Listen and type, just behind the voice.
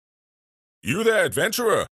You there,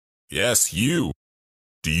 adventurer? Yes, you.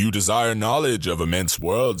 Do you desire knowledge of immense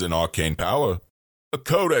worlds and arcane power? A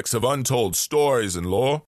codex of untold stories and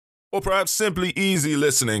lore? Or perhaps simply easy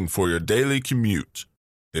listening for your daily commute?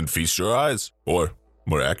 Then feast your eyes, or,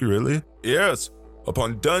 more accurately, ears,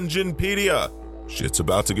 upon Dungeonpedia. Shit's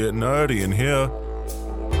about to get nerdy in here.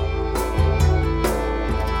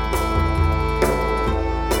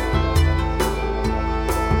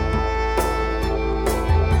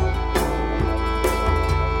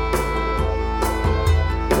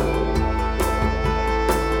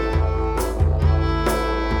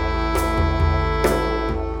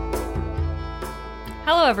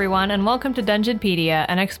 Hello everyone, and welcome to Dungeonpedia,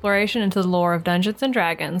 an exploration into the lore of Dungeons &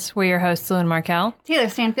 Dragons. We're your hosts, Lynn Markel. Taylor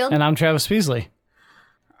Stanfield. And I'm Travis Beasley.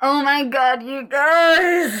 Oh my god, you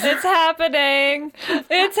guys! It's happening!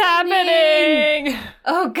 It's happening!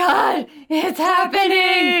 Oh god, it's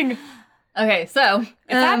happening! Okay, so... It's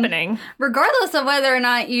happening. Regardless of whether or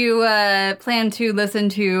not you plan to listen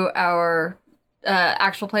to our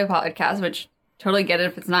actual play podcast, which totally get it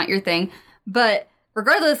if it's not your thing, but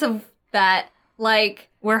regardless of that, like...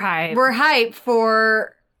 We're hyped. We're hyped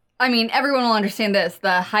for... I mean, everyone will understand this.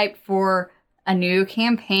 The hype for a new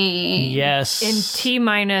campaign. Yes. In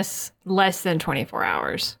T-minus less than 24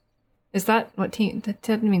 hours. Is that what T...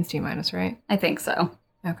 That means T-minus, right? I think so.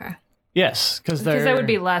 Okay. Yes, because that would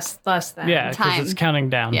be less than Yeah, because time. it's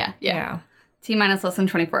counting down. Yeah. T-minus less than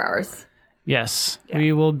 24 hours. Yes. Yeah.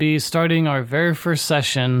 We will be starting our very first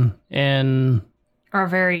session in... Our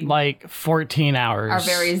very... like 14 hours. Our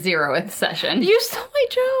very 0th session. You stole my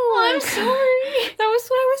joke! I'm sorry. That was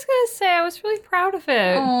what I was going to say. I was really proud of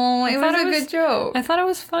it. Oh, it was thought a good joke. I thought it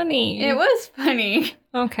was funny. It was funny.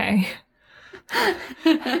 Okay.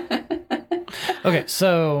 Okay,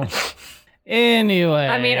 so... Anyway.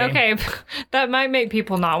 I mean, okay, that might make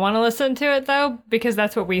people not want to listen to it, though, because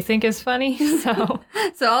that's what we think is funny, so...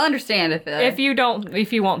 So I'll understand if if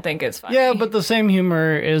you won't think it's funny. Yeah, but the same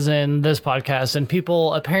humor is in this podcast, and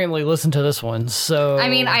people apparently listen to this one, so... I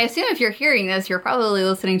mean, I assume if you're hearing this, you're probably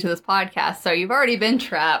listening to this podcast, so you've already been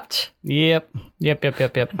trapped. Yep.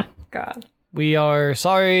 God. We are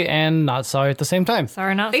sorry and not sorry at the same time.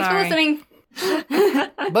 Sorry, not Thanks sorry. for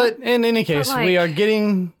listening. But in any case, like- we are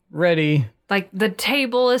getting ready. Like, the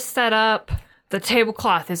table is set up, the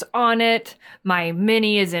tablecloth is on it, my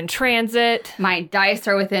mini is in transit. My dice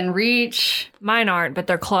are within reach. Mine aren't, but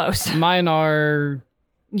they're close. Mine are...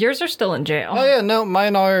 Yours are still in jail. Oh yeah, no,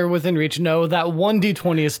 mine are within reach. No, that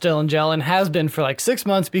 1d20 is still in jail and has been for like 6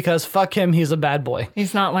 months because fuck him, he's a bad boy.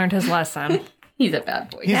 He's not learned his lesson. He's a bad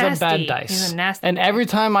boy. He's Nasty. a bad dice. He's a nasty and boy. every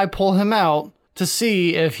time I pull him out to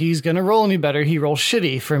see if he's gonna roll any better, he rolls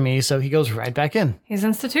shitty for me, so he goes right back in. He's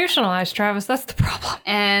institutionalized, Travis. That's the problem.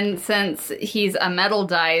 And since he's a metal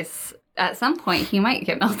dice, at some point he might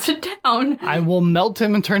get melted down. I will melt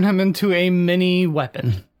him and turn him into a mini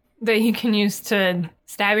weapon. That you can use to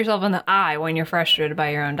stab yourself in the eye when you're frustrated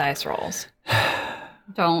by your own dice rolls.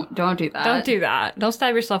 Don't do that. Don't do that. Don't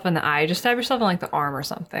stab yourself in the eye. Just stab yourself in, like, the arm or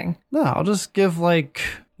something. No, I'll just give like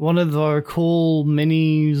one of our cool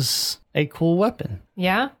minis a cool weapon.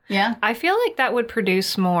 Yeah? Yeah. I feel like that would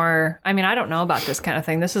produce more... I mean, I don't know about this kind of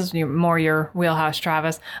thing. This is more your wheelhouse,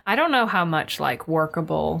 Travis. I don't know how much, like,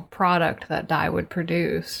 workable product that die would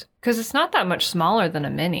produce. Because it's not that much smaller than a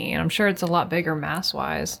mini, and I'm sure it's a lot bigger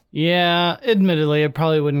mass-wise. Yeah, admittedly, it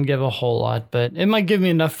probably wouldn't give a whole lot, but it might give me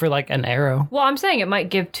enough for like an arrow. Well, I'm saying it might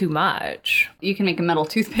give too much. You can make a metal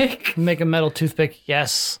toothpick. Make a metal toothpick,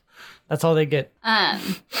 yes. That's all they get.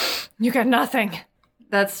 You got nothing.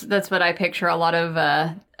 That's what I picture a lot of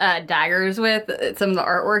daggers with. Some of the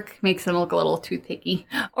artwork makes them look a little toothpicky.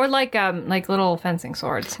 Or like little fencing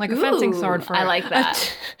swords. Like a fencing Ooh, sword for... I like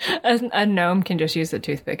that. A gnome can just use the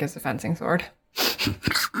toothpick as a fencing sword.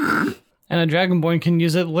 And a dragonborn can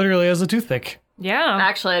use it literally as a toothpick. Yeah.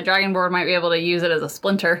 Actually, a dragonborn might be able to use it as a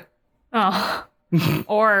splinter. Oh.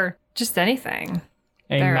 Or just anything.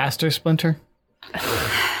 A There. master splinter.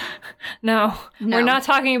 No, No. we're not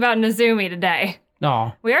talking about Nazumi today.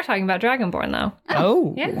 No. We are talking about Dragonborn, though.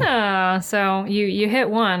 Oh. Yeah, so you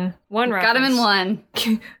hit one reference. Got him in one.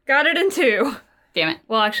 Got it in two. Damn it.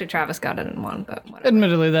 Well, actually, Travis got it in one, but whatever.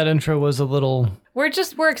 Admittedly, that intro was a little We're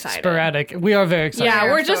excited. sporadic. We are very excited. Yeah,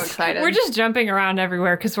 We're we're so just excited. we're just jumping around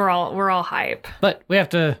everywhere because we're all hype. But we have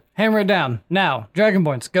to hammer it down. Now,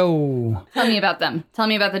 dragonborns, go. Tell me about them. Tell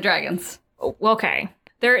me about the dragons. Okay,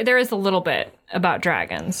 there is a little bit about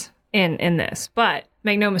dragons in this, but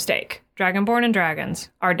make no mistake, Dragonborn and dragons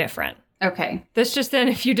are different. Okay. This just in,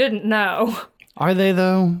 if you didn't know. Are they,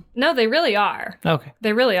 though? No, they really are. Okay.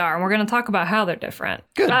 They really are. And we're going to talk about how they're different.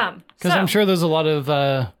 Good. Because I'm sure there's a lot of...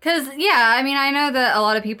 Because, yeah, I mean, I know that a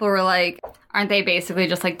lot of people were like, aren't they basically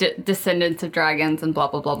just like descendants of dragons and blah,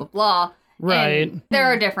 blah, blah, blah, blah. Right. And there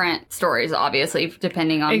are different stories, obviously,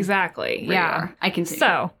 depending on... Exactly, where yeah. you are. I continue.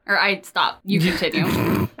 So... Or I stop. You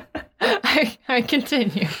continue. I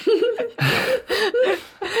continue.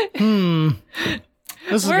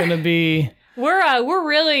 This is going to be... We're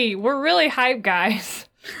really hyped, guys.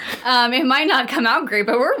 It might not come out great,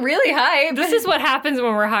 but we're really hyped. This is what happens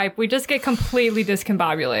when we're hyped. We just get completely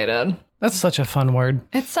discombobulated. That's such a fun word.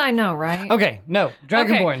 I know, right? Okay, no.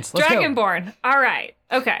 Dragonborns. Let's go. Dragonborn. All right.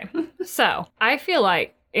 Okay. So I feel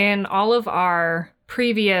like in all of our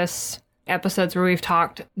previous episodes where we've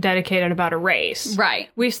talked dedicated about a race, Right.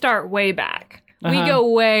 we start way back. We Uh-huh. go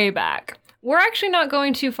way back. We're actually not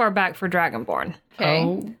going too far back for Dragonborn. Okay.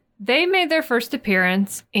 Oh, They made their first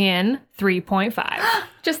appearance in 3.5.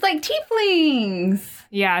 Just like tieflings.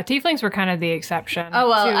 Yeah, tieflings were kind of the exception. Oh,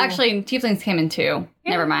 well, to- actually, tieflings came in 2.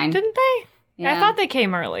 Yeah, Never mind. Didn't they? Yeah. I thought they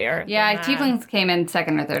came earlier. Yeah, than that. tieflings came in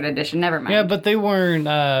 2nd or 3rd edition. Never mind. yeah, but they weren't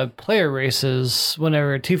player races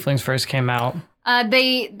whenever Tieflings first came out.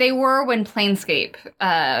 They were when Planescape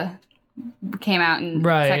came out in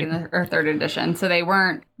Right. 2nd or 3rd edition. So they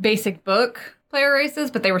weren't basic book player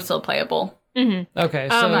races, but they were still playable. Okay,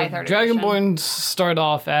 so my third Dragonborns start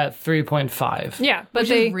off at 3.5. Yeah, but Which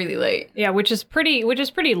they is really late which is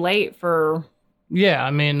pretty late for Yeah,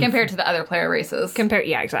 I mean... compared to the other player races.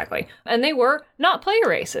 yeah, exactly. And they were not player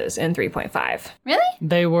races in 3.5. Really?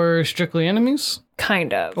 they were strictly enemies?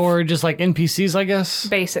 Kind of. Or just like NPCs, I guess?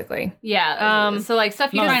 basically. Yeah. So like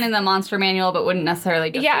stuff you find in the monster manual, but wouldn't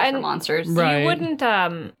necessarily just Yeah, be for and- monsters. Right.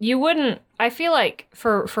 You wouldn't I feel like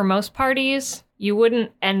for most parties, you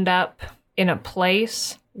wouldn't end up in a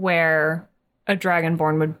place where a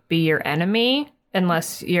Dragonborn would be your enemy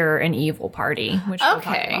unless you're an evil party, which we'll talk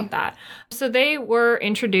Okay. about that. So they were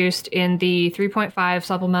introduced in the 3.5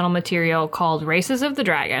 supplemental material called Races of the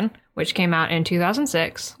Dragon, which came out in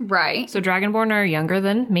 2006. Right. So Dragonborn are younger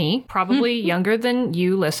than me, probably younger than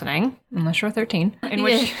you listening, unless you're 13. In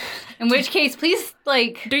which, In which case, please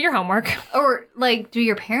like, do your homework. or like, do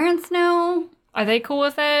your parents know? Are they cool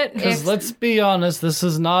with it? Because let's be honest, this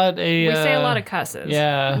is not a... We say a lot of cusses.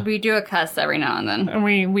 Yeah, We do a cuss every now and then. And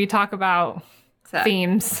we talk about So-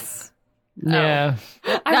 themes. yeah.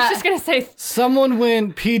 I was just going to say, Someone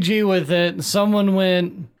went PG with it, someone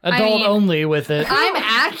went adult mean- only with it. I'm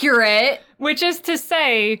accurate. which is to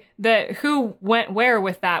say that who went where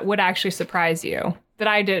with that would actually surprise you. That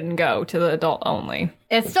I didn't go to the adult only.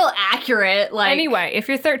 It's still accurate. Like Anyway, if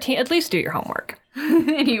you're 13, at least do your homework.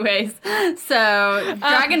 anyways, so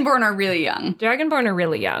Dragonborn are really young. Dragonborn are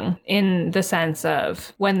really young in the sense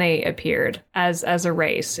of when they appeared as a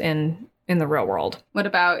race in the real world. What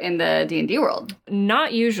about in the D&D world?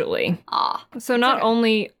 Not usually. Ah, So not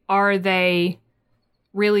only are they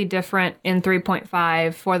really different in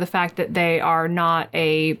 3.5 for the fact that they are not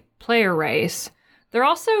a player race, they're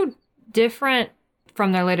also different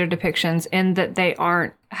from their later depictions in that they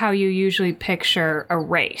aren't how you usually picture a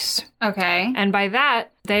race. okay. And by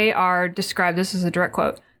that, they are described, this is a direct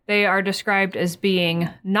quote, they are described as being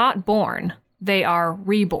not born, they are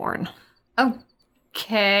reborn.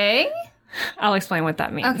 Okay. I'll explain what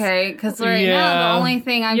that means. Okay, because right now Yeah. the only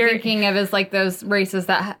thing I'm You're- thinking of is like those races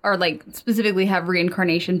that are like specifically have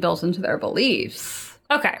reincarnation built into their beliefs.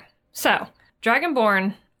 Okay, so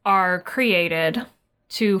Dragonborn are created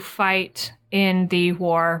to fight in the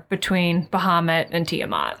war between Bahamut and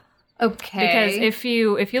Tiamat. Okay. Because if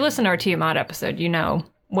you listen to our Tiamat episode, you know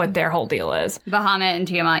what their whole deal is. Bahamut and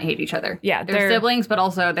Tiamat hate each other. Yeah, they're siblings, but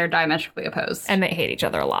also they're diametrically opposed. And they hate each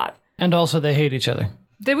other a lot. And also they hate each other.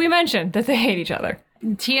 Did we mention that they hate each other?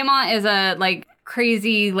 Tiamat is a like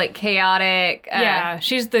crazy, like chaotic. Yeah,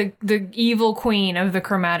 she's the evil queen of the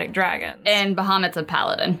chromatic dragons. And Bahamut's a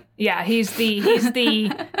paladin. Yeah, he's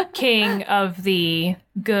the king of the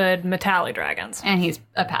good metallic dragons, And he's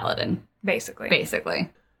a paladin, basically. basically.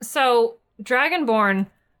 So Dragonborn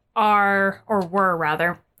were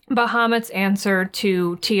rather, Bahamut's answer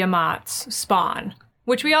to Tiamat's spawn,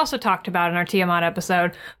 which we also talked about in our Tiamat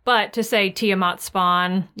episode. But to say Tiamat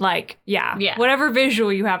spawn, like, yeah, whatever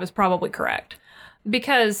visual you have is probably correct.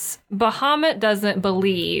 Because Bahamut doesn't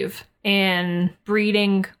believe in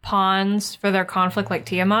breeding pawns for their conflict like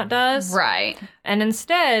Tiamat does. Right. And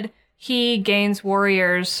instead, he gains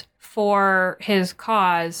warriors for his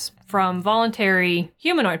cause from voluntary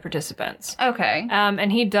humanoid participants. Okay.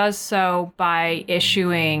 And he does so by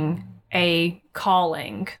issuing a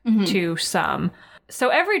calling to some. So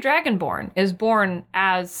every Dragonborn is born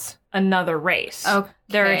as another race. Okay.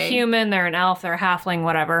 They're a human, they're an elf, they're a halfling,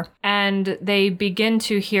 whatever. And they begin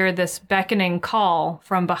to hear this beckoning call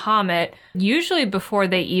from Bahamut, usually before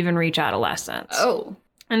they even reach adolescence. Oh.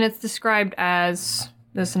 And it's described as,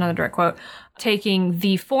 this is another direct quote, taking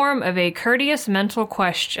the form of a courteous mental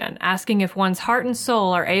question, asking if one's heart and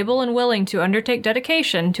soul are able and willing to undertake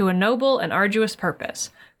dedication to a noble and arduous purpose,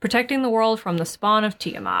 protecting the world from the spawn of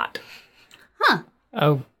Tiamat.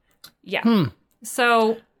 Oh, Yeah.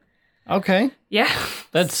 So, okay. yeah.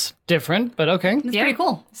 That's different, but okay. That's pretty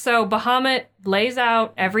cool. So Bahamut lays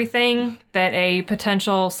out everything that a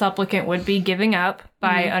potential supplicant would be giving up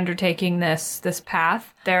by undertaking this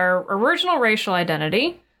path. Their original racial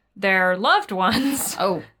identity, their loved ones,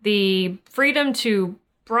 the freedom to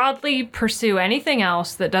broadly pursue anything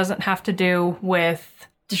else that doesn't have to do with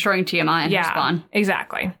Destroying Tiamat and her spawn.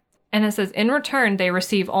 Exactly. And it says, in return, they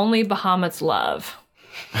receive only Bahamut's love.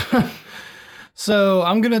 So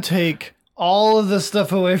I'm going to take all of this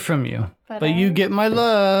stuff away from you, but you get my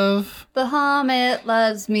love. Bahamut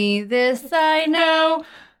loves me, this I know,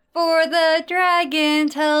 for the dragon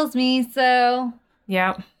tells me so.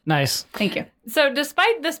 Yeah. Nice. Thank you. So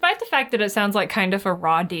despite the fact that it sounds like kind of a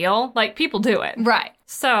raw deal, like people do it. Right.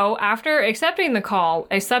 So after accepting the call,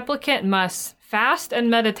 a supplicant must fast and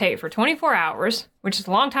meditate for 24 hours, which is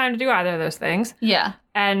a long time to do either of those things. Yeah.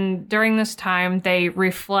 And during this time, they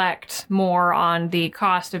reflect more on the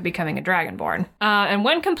cost of becoming a Dragonborn. And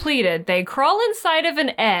when completed, they crawl inside of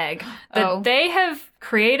an egg that they have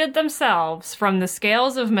created themselves from the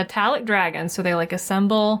scales of metallic dragons. So they like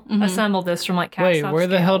assemble this from like cast Wait, off where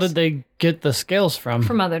the hell scales. did they get the scales from?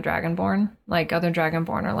 From other Dragonborn. Like other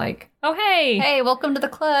Dragonborn are like, oh hey, Hey, welcome to the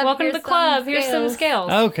club. welcome to Here's the club. some Here's some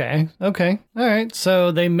scales." scales. Okay. All right.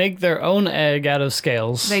 So they make their own egg out of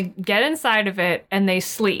scales. They get inside of it and they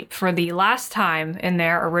sleep for the last time in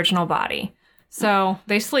their original body. So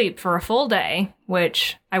they sleep for a full day,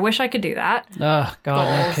 which I wish I could do that. Oh,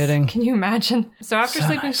 God, no kidding. Can you imagine? So after So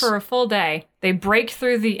sleeping nice. for a full day, they break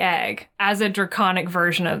through the egg as a draconic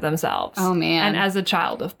version of themselves. Oh, man. And as a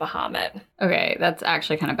child of Bahamut. Okay, that's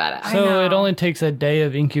actually kind of badass. So it know. only takes a day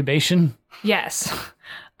of incubation? Yes.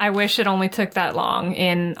 I wish it only took that long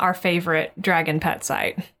in our favorite dragon pet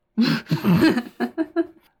site.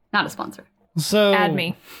 Not a sponsor. So Add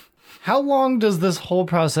me. how long does this whole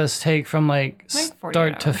process take from like 48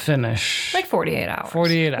 start to hours. finish? Like 48 hours.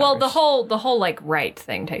 48 Well, the hours. whole like rite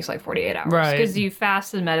thing takes like 48 hours. Right. Because you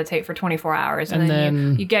fast and meditate for 24 hours and, And then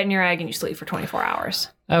then- you get in your egg and you sleep for 24 hours.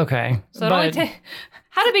 Okay. So it only takes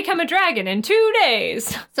how to become a dragon in 2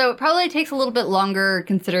 days. So it probably takes a little bit longer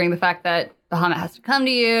considering the fact that Bahamut has to come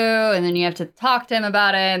to you and then you have to talk to him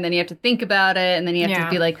about it and then you have to think about it and then you have Yeah.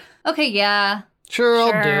 to be like, okay, yeah. Sure, I'll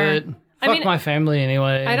do Sure. it. I Fuck mean, my family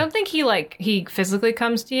anyway. I don't think he physically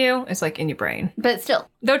comes to you. It's like in your brain. But still,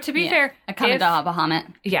 Though to be fair, I come to if- Bahamut.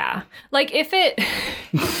 yeah. Like if it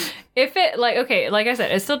if it like okay, like I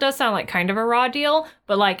said, it still does sound like kind of a raw deal,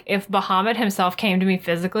 but like if Bahamut himself came to me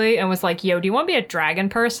physically and was like, "Yo, do you want to be a dragon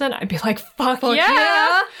person?" I'd be like, "Fuck,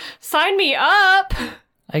 yeah. Sign me up."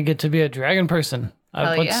 I get to be a dragon person.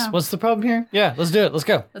 Hell yeah. What's the problem here? Yeah, let's do it. Let's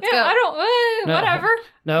go. Let's Yeah, go. I don't No. whatever.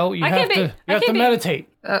 No, you I have can't to. be- You I have to can't be- meditate.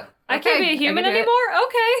 I can't be a human can do it. anymore.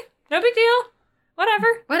 Okay. No big deal. Whatever.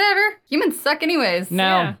 Whatever. Humans suck anyways.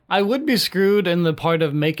 Now, Yeah. I would be screwed in the part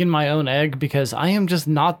of making my own egg because I am just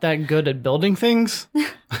not that good at building things.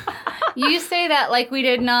 You say that like we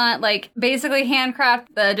did not like basically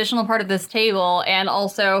handcraft the additional part of this table and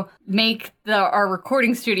also make our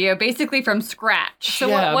recording studio basically from scratch. So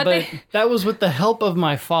yeah, what but they that was with the help of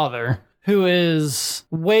my father, who is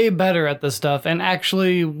way better at this stuff and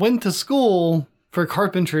actually went to school for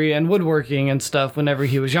carpentry and woodworking and stuff whenever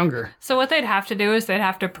he was younger. So what they'd have to do is they'd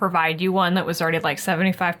have to provide you one that was already like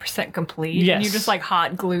 75% complete. And Yes. you just like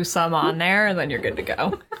hot glue some on there and then you're good to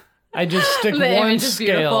go. I just stick The one image is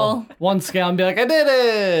scale, beautiful. one scale, and be like, I did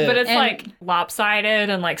it. But it's And- like lopsided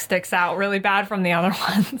and like sticks out really bad from the other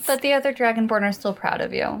ones. But the other Dragonborn are still proud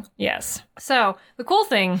of you. Yes. So the cool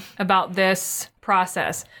thing about this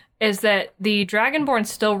process is that the Dragonborn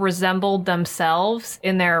still resembled themselves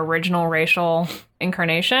in their original racial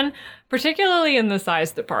incarnation, particularly in the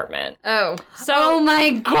size department. Oh. So Oh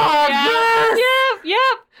my god, yes!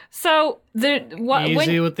 Yep. So Easy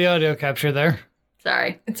when with the audio capture there.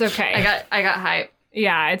 Sorry. it's okay. I got hype.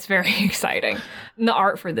 Yeah, it's very exciting. And the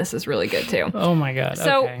art for this is really good too. Oh my god.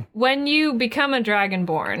 So okay. when you become a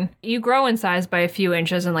Dragonborn, you grow in size by a few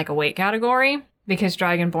inches in like a weight category because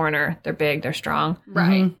Dragonborn they're big, they're strong.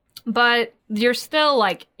 Right. But you're still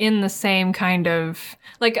like in the same kind of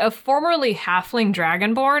like a formerly halfling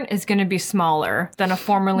dragonborn is going to be smaller than a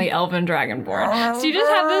formerly elven dragonborn. So you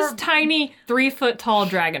just have this tiny 3-foot tall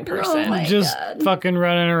dragon person. my Just God. fucking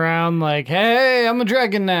running around like, hey, I'm a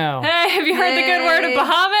dragon now. Hey, have you heard the good word of Hey.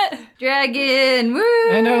 Bahamut? Dragon, woo!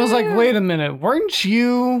 And I was like, wait a minute, weren't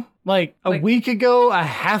you like a week ago a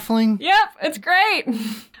halfling? Yep, it's great.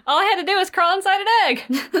 All I had to do was crawl inside an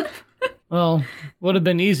egg. Well, would have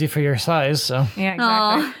been easy for your size, so. Yeah,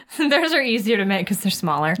 exactly. Theirs are easier to make because they're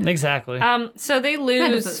smaller. Exactly. So they That lose.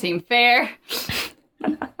 doesn't seem fair.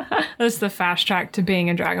 That's the fast track to being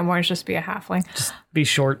a dragonborn is just be a halfling. Be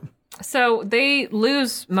short. So they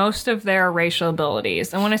lose most of their racial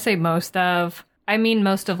abilities. And when I say most of, I mean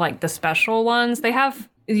most of like the special ones. They have,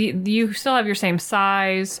 you still have your same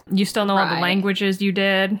size. You still know all the Right. languages you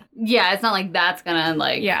did. Yeah, it's not like that's gonna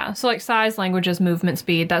like. Yeah. So like size, languages, movement,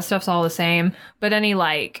 speed, that stuff's all the same. But any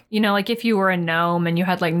like, you know, like if you were a gnome and you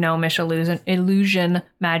had like gnomish illusion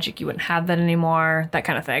magic, you wouldn't have that anymore. That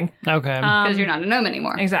kind of thing. Okay. Because you're not a gnome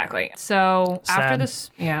anymore. Exactly. So after Sad.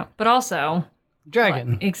 this, yeah. But also,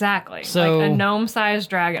 Dragon. exactly. So- like a gnome-sized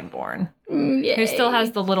dragonborn. Who still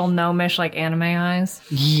has the little gnomish like anime eyes.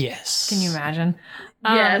 Yes. Can you imagine?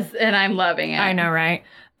 Yes, and I'm loving it. I know, right?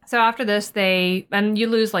 So after this, and you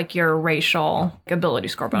lose like your racial ability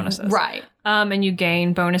score bonuses. Right. And you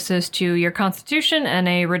gain bonuses to your constitution and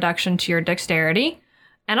a reduction to your dexterity.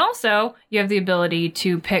 And also, you have the ability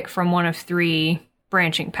to pick from one of 3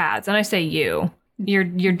 branching paths. And I say your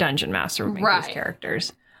dungeon master would make Right. these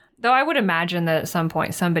characters. Though I would imagine that at some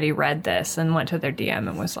point somebody read this and went to their DM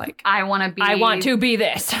and was like, I want to be. I want to be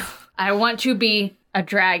this. I want to be a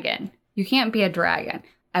dragon. You can't be a dragon.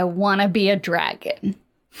 I want to be a dragon.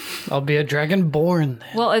 I'll be a dragonborn then.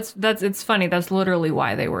 Well, it's funny. That's literally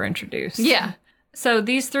why they were introduced. Yeah. So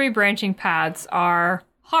these 3 branching paths are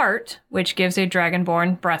Heart, which gives a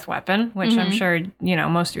dragonborn breath weapon, which I'm sure, you know,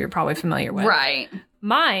 most of you are probably familiar with. Right.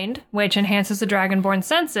 Mind, which enhances the dragonborn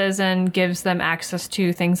senses and gives them access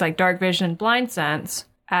to things like dark vision and blind sense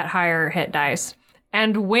at higher hit dice.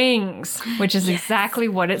 And Wings, which is exactly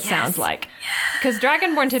what it sounds like. Because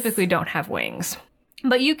dragonborn typically don't have wings.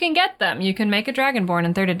 But you can get them. You can make a dragonborn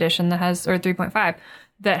in 3rd edition that has, or 3.5,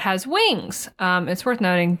 that has wings. It's worth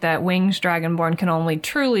noting that Wings dragonborn can only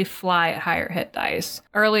truly fly at higher hit dice.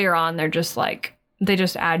 Earlier on, they're just like, they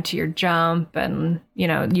just add to your jump and, you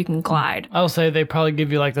know, you can glide. I'll say they probably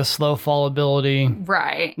give you like the slow fall ability.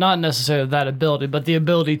 Right. Not necessarily that ability, but the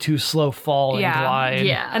ability to slow fall and Yeah. glide.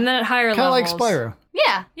 Yeah. And then at higher Kind of levels... like Spyro.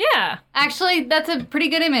 Yeah. Yeah. Actually, that's a pretty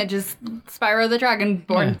good image. Is Spyro the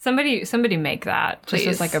Dragonborn? Somebody make that. Just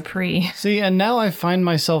as Please. like a pre... See, and now I find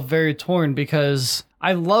myself very torn because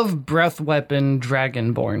I love breath weapon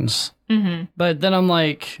dragonborns. Mm-hmm. But then I'm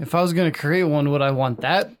like, if I was going to create one, would I want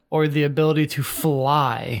that or the ability to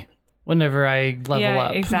fly whenever I level yeah,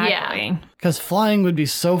 up? exactly. Because flying would be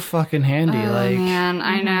so fucking handy. Oh like, man,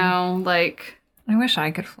 I know. Like, I wish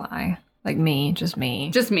I could fly. Like me, just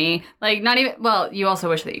me. just me. Like, not even. Well, you also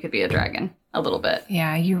wish that you could be a dragon a little bit.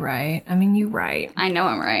 Yeah, you right. I mean, you right. I know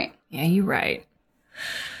I'm right. Yeah, you right.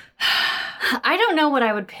 I don't know what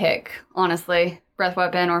I would pick, honestly. Breath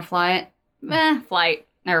weapon or flight. Flight.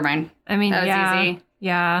 Never mind. I mean, That was yeah. easy.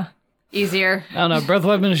 Yeah. Easier. I don't know. Breath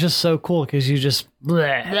weapon is just so cool because you just.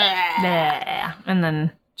 Bleh. Bleh. And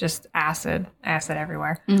then just acid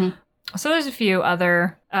everywhere. So there's a few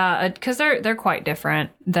other, because they're quite different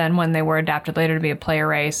than when they were adapted later to be a player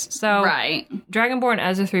race. So Right. Dragonborn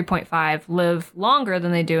as a 3.5 live longer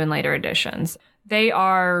than they do in later editions. They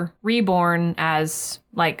are reborn as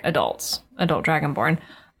like adult Dragonborn,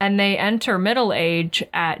 and they enter middle age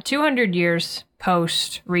at 200 years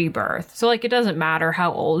post rebirth. So like it doesn't matter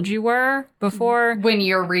how old you were before. When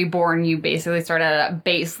you're reborn, you basically start at a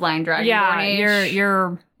baseline Dragonborn age.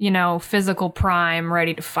 You're physical prime,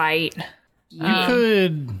 ready to fight. You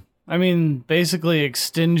could, I mean, basically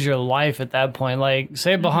extend your life at that point. Like,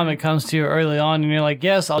 say Bahamut comes to you early on and you're like,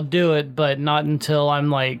 yes, I'll do it, but not until I'm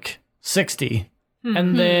like 60.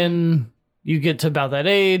 And then you get to about that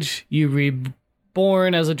age, you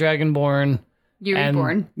reborn as a Dragonborn. You and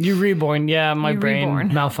reborn. You reborn. Yeah, my You brain reborn.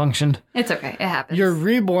 malfunctioned. It's okay. It happens. You're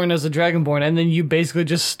reborn as a Dragonborn, and then you basically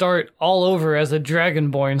just start all over as a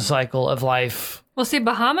Dragonborn cycle of life. Well, see,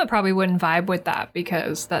 Bahamut probably wouldn't vibe with that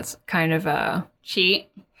because that's kind of a... cheat.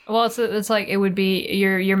 Well, it's like it would be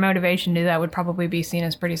your motivation to do that would probably be seen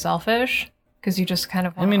as pretty selfish because you just kind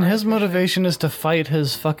of. I mean, his motivation is to fight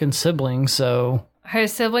his fucking sibling, so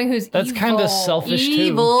his sibling who's that's kind of selfish too.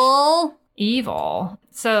 Evil. evil.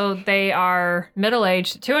 So they are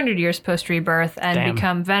middle-aged, 200 years post-rebirth, and Damn.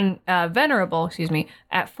 become venerable,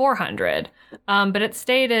 at 400. But it's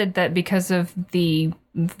stated that because of the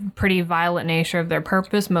pretty violent nature of their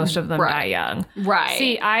purpose, most of them die young. Right.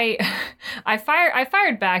 See, I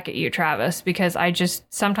fired back at you, Travis, because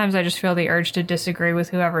sometimes I just feel the urge to disagree with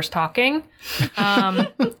whoever's talking.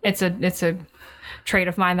 It's a trait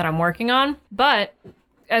of mine that I'm working on. But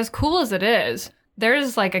as cool as it is,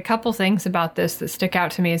 there's like a couple things about this that stick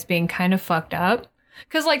out to me as being kind of fucked up.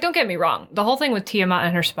 Because, like, don't get me wrong, the whole thing with Tiamat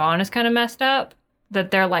and her spawn is kind of messed up. That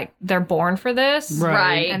they're born for this,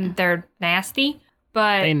 Right. And they're nasty.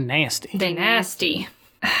 But They nasty. they nasty.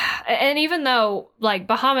 And even though, like,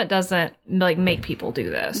 Bahamut doesn't, like, make people do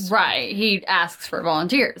this. Right. He asks for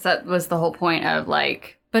volunteers. That was the whole point of,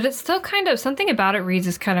 like... But it's still kind of, something about it reads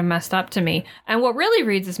is kind of messed up to me. And what really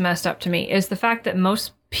reads is messed up to me is the fact that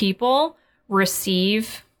most people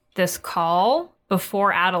receive this call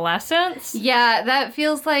before adolescence. Yeah, that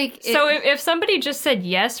feels like... So if somebody just said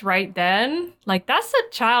yes right then, like, that's a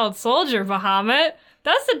child soldier, Bahamut.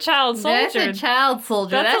 That's a child soldier. That's a child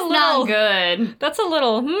soldier. That's That's, a not little- good. That's a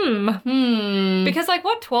little, Because, like,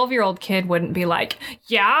 what 12-year-old kid wouldn't be like,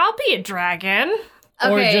 yeah, I'll be a dragon?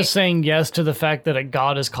 Or Okay. just saying yes to the fact that a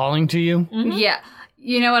god is calling to you. Yeah.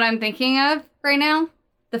 You know what I'm thinking of right now?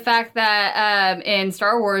 The fact that in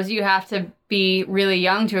Star Wars, you have to be really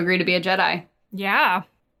young to agree to be a Jedi. Yeah.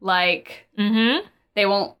 Like, Mm-hmm. they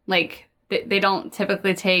won't, like, they don't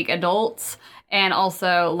typically take adults. And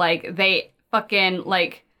also, like, they fucking,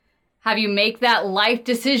 like, have you make that life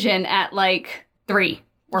decision at, like, 3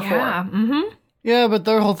 or 4. Yeah. Mm-hmm. Yeah, but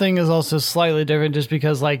their whole thing is also slightly different just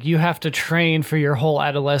because, like, you have to train for your whole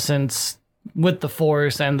adolescence with the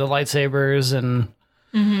Force and the lightsabers and...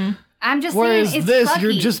 I'm just Whereas saying, it's this, sucky.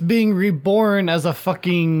 you're just being reborn as a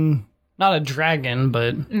fucking... Not a dragon,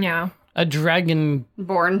 but Yeah. a dragon-ish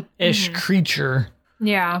born. creature.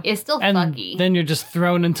 Yeah. It's still And fucky. then you're just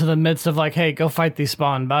thrown into the midst of, like, hey, go fight these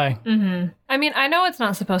spawn, bye. I mean, I know it's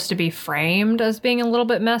not supposed to be framed as being a little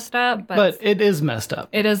bit messed up, But it is messed up.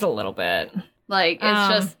 it is a little bit. Like,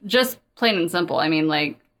 it's just plain and simple. I mean,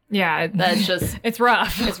 like, Yeah. that's just, It's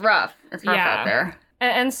rough. it's rough. It's rough Yeah. out there.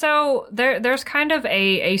 And so there's kind of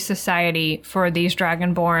a society for these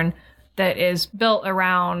Dragonborn that is built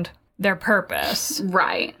around their purpose.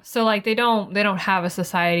 Right. So, like, they don't have a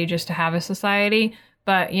society just to have a society,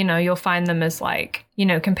 but, you know, you'll find them as, like, you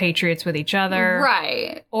know, compatriots with each other.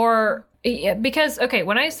 Right. Or yeah, because, okay,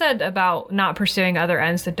 when I said about not pursuing other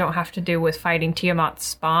ends that don't have to do with fighting Tiamat's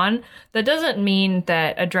spawn, that doesn't mean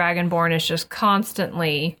that a Dragonborn is just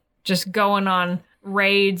constantly just going on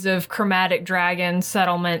raids of chromatic dragon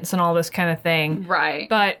settlements and all this kind of thing. Right.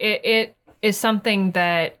 But it is something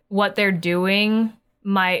that what they're doing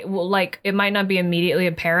it might not be immediately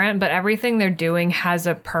apparent, but everything they're doing has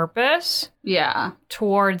a purpose Yeah.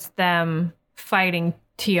 towards them fighting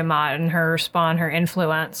Tiamat and her spawn, her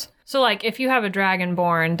influence. So, like, if you have a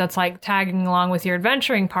Dragonborn that's, like, tagging along with your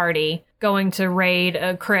adventuring party, going to raid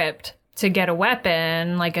a crypt to get a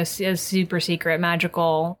weapon, like a super secret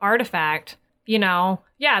magical artifact, you know,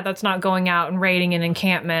 yeah, that's not going out and raiding an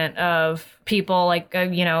encampment of people like,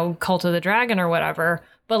 you know, Cult of the Dragon or whatever.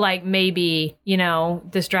 But, like, maybe, you know,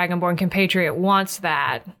 this Dragonborn compatriot wants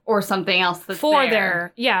that Or something else that's for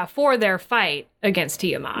there. for their fight against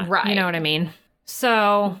Tiamat. Right. You know what I mean?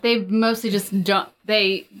 So, They mostly just don't.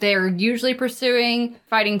 They're usually pursuing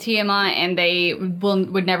fighting Tiamat, and they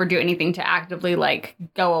would never do anything to actively like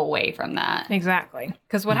go away from that. exactly.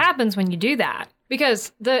 Because what happens when you do that?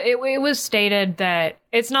 Because it was stated that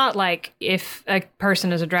it's not like if a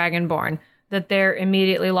person is a Dragonborn that they're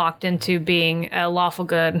immediately locked into being a lawful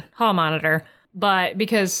good hall monitor, but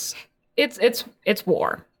because it's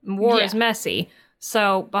war. War is Yeah. messy.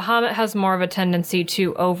 So Bahamut has more of a tendency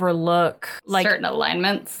to overlook, like, Certain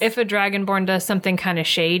alignments. if a Dragonborn does something kind of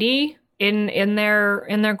shady in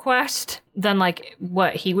their quest, then, like,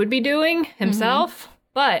 what he would be doing himself.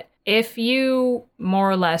 But if you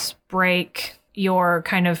more or less break your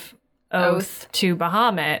kind of oath to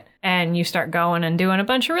Bahamut and you start going and doing a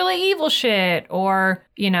bunch of really evil shit, or,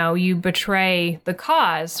 you know, you betray the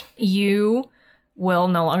cause, you will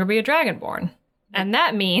no longer be a Dragonborn. And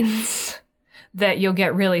that means that you'll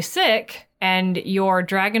get really sick and your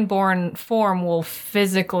Dragonborn form will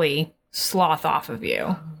physically sloth off of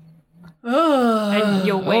you. And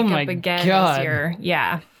you'll wake my up again God. as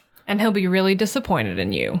your, and he'll be really disappointed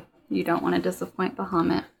in you. You don't want to disappoint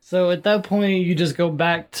Bahamut. So at that point, you just go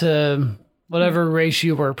back to whatever race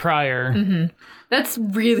you were prior. That's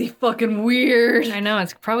really fucking weird. I know,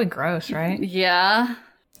 it's probably gross, right? Yeah.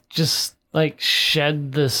 Just like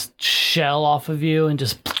shed this shell off of you and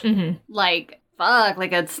just Like fuck,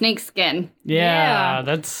 like a snake skin. Yeah,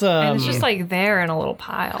 that's And it's just like there in a little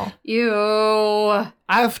pile. Ew.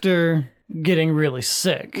 after getting really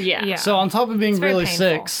sick. Yeah. Yeah. So on top of being It's very really painful.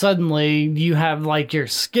 sick, suddenly you have like your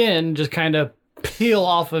skin just kind of peel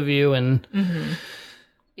off of you and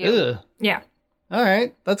ugh. Yeah. All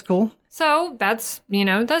right, that's cool. So that's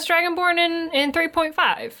Dragonborn in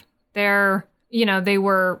 3.5. They're, they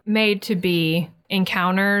were made to be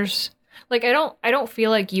encounters. Like I don't feel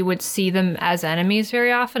like you would see them as enemies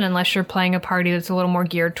very often unless you're playing a party that's a little more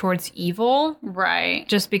geared towards evil. Right.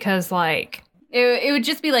 Just because like It would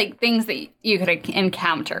just be like things that you could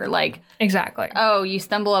encounter. Like, exactly. oh, you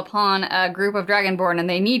stumble upon a group of Dragonborn and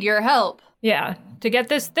they need your help. Yeah. To get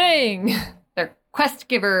this thing. They're quest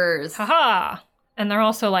givers. Haha. And they're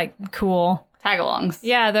also like cool. Tagalongs.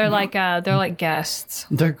 Yeah, they're like guests.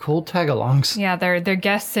 They're cool tagalongs. Yeah, they're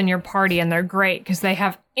guests in your party, and they're great because they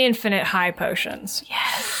have infinite high potions.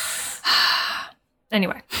 Yes.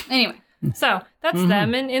 Anyway, so that's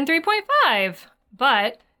them in 3.5.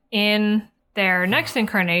 But in their next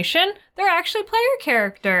incarnation, they're actually player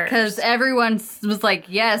characters. Because everyone was like,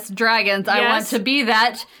 yes, dragons, I want Yes. to be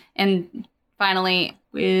that. And finally,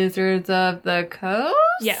 Wizards of the Coast?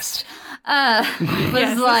 Yes. Was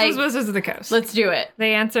Yes, like, this was Wizards of the Coast. let's do it.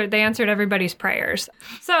 They answered everybody's prayers.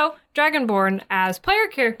 So, Dragonborn as player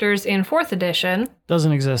characters in 4th edition.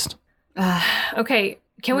 Doesn't exist. Okay,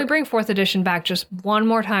 can we bring 4th edition back just one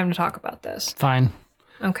more time to talk about this? Fine.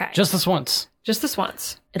 Okay. Just this once. Just this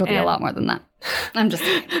once. It'll be a And- lot more than that. I'm just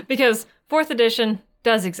kidding. Because 4th edition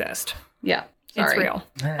does exist. Yeah. Sorry. It's real.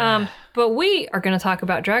 But we are going to talk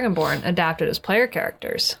about Dragonborn adapted as player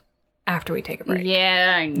characters after we take a break.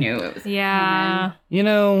 Yeah, I knew it was. Yeah. You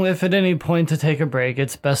know, if at any point to take a break,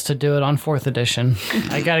 it's best to do it on 4th edition.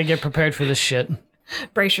 I gotta get prepared for this shit.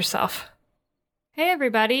 Brace yourself. Hey,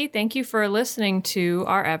 everybody. Thank you for listening to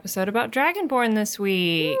our episode about Dragonborn this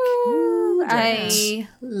week. I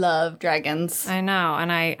love dragons. I know.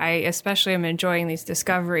 And I especially am enjoying these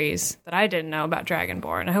discoveries that I didn't know about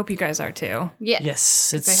Dragonborn. I hope you guys are too. Yes.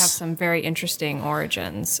 Yes, They have it's some very interesting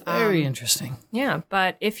origins. very interesting. Yeah,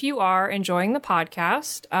 but if you are enjoying the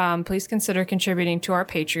podcast, please consider contributing to our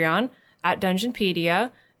Patreon at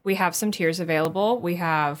Dungeonpedia. We have some tiers available. We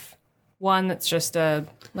have one that's just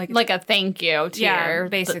Like a thank you tier. Yeah,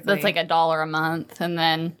 basically. That's like $1 a month. And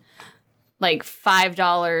then like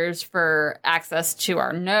 $5 for access to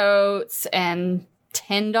our notes and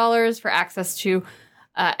 $10 for access to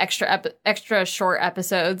extra short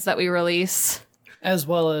episodes that we release. As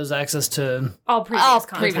well as access to all previous All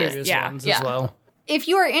content. previous, previous yeah, ones yeah. as well. If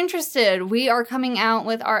you are interested, we are coming out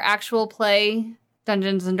with our actual play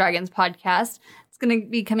Dungeons and Dragons podcast. It's going to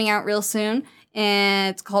be coming out real soon,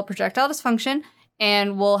 and it's called Projectile Dysfunction,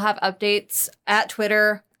 and we'll have updates at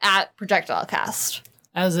Twitter at ProjectileCast.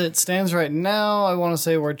 As it stands right now, I want to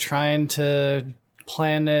say we're trying to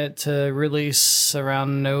plan it to release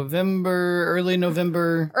around November, early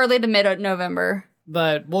November, Early to mid-November.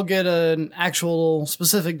 but we'll get an actual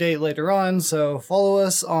specific date later on. So follow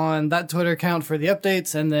us on that Twitter account for the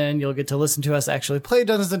updates, and then you'll get to listen to us actually play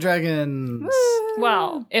Dungeons and Dragons.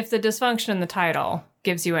 Well, if the dysfunction in the title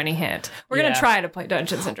gives you any hint, we're going Yeah. to try to play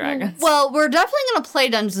Dungeons and Dragons. Well, we're definitely going to play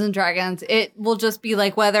Dungeons and Dragons. It will just be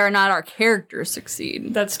like whether or not our characters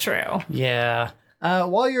succeed. That's true. Yeah.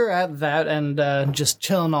 While you're at that and just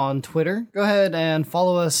chilling on Twitter, go ahead and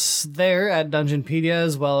follow us there at Dungeonpedia,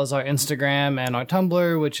 as well as our Instagram and our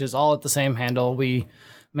Tumblr, which is all at the same handle. We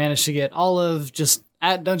managed to get all of just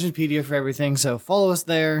at Dungeonpedia for everything, so follow us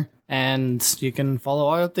there, and you can follow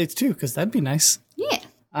our updates too, because that'd be nice. Yeah.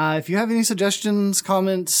 If you have any suggestions,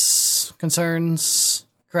 comments, concerns,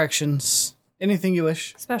 corrections, anything you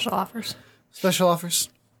wish, Special offers. special offers,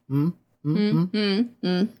 you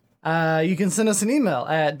can send us an email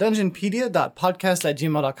at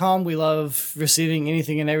dungeonpedia.podcast@gmail.com. We love receiving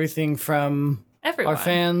anything and everything from Everyone. our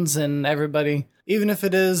fans and everybody. Even if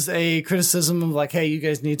it is a criticism of like, hey, you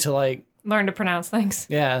guys need to like, Learn to pronounce things.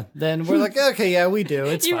 yeah, then we're like, okay, yeah, we do.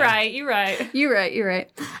 It's You're fine. right. You're right. You're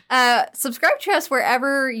right. Subscribe to us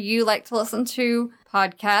wherever you like to listen to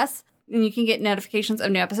podcasts, and you can get notifications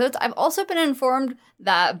of new episodes. I've also been informed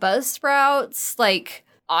that Buzzsprout's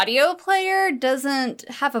audio player doesn't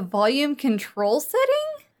have a volume control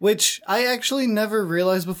setting. Which I actually never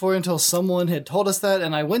realized before until someone had told us that,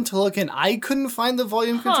 and I went to look and I couldn't find the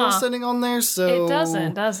volume control Huh. setting on there, so... It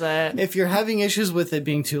doesn't, does it? If you're having issues with it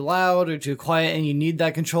being too loud or too quiet and you need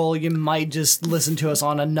that control, you might just listen to us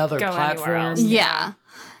on another Go anywhere platform. else. Yeah.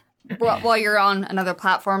 While you're on another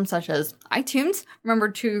platform such as iTunes, remember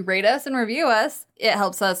to rate us and review us. It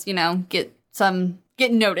helps us, get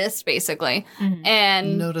noticed, basically.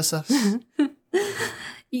 And Notice us.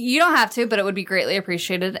 You don't have to, but it would be greatly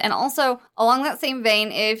appreciated. And also, along that same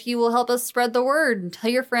vein, if you will help us spread the word, tell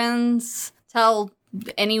your friends, tell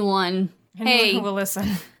anyone, hey, who will listen.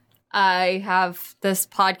 I have this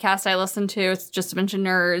podcast I listen to. It's just a bunch of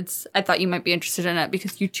nerds. I thought you might be interested in it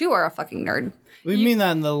because you too are a fucking nerd. We mean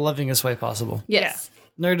that in the lovingest way possible. Yes.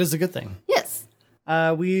 Nerd is a good thing. Yes.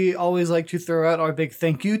 We always like to throw out our big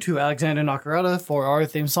thank you to Alexander Nakarada for our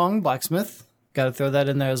theme song, Blacksmith. Got to throw that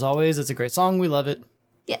in there as always. It's a great song. We love it.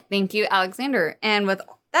 Yeah. Thank you, Alexander. And with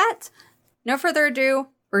that, no further ado,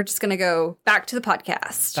 we're just going to go back to the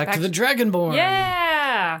podcast. Back to the Dragonborn.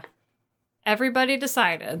 Yeah. Everybody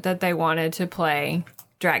decided that they wanted to play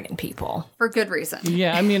dragon people. For good reason.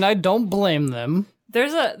 Yeah, I mean, I don't blame them.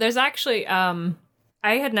 There's actually I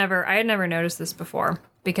had never noticed this before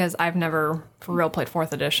because I've never for real played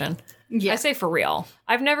 4th edition. Yeah. I say for real.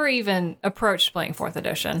 I've never even approached playing 4th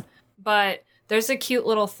edition. But there's a cute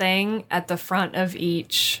little thing at the front of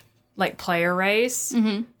each like player race.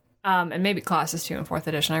 Mm-hmm. And maybe classes too in 4th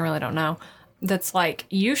edition, I really don't know. That's like,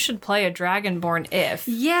 you should play a Dragonborn if.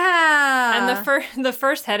 Yeah. And the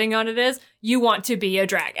first heading on it is, you want to be a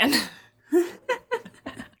dragon.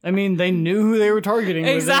 I mean, they knew who they were targeting.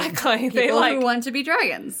 with it. Exactly. They People like, who want to be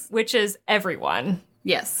dragons. which is everyone.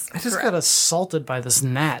 Yes. I just got assaulted by this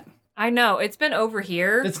gnat. I know, it's been over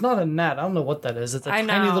here. It's not a gnat. I don't know what that is. It's a I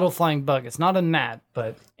tiny know. little flying bug. It's not a gnat,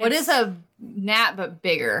 but What is a gnat but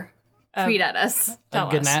bigger? Tweet at us. Tell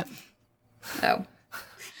a us. gnat. Oh.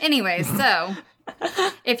 Anyway, so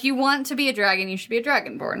if you want to be a dragon, you should be a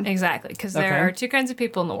dragonborn. Exactly, because there Okay. are two kinds of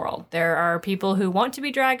people in the world. There are people who want to be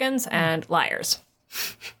dragons and liars.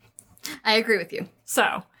 I agree with you.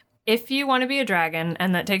 So, if you want to be a dragon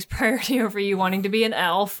and that takes priority over you wanting to be an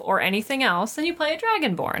elf or anything else, then you play a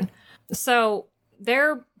dragonborn. So,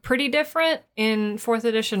 they're pretty different in 4th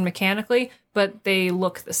edition mechanically, but they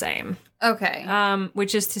look the same. Okay.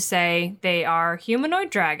 Which is to say, they are humanoid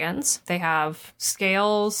dragons. They have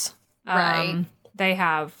scales. Right. They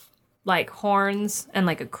have like horns and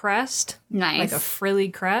like a crest. Nice. Like a frilly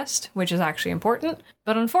crest, which is actually important.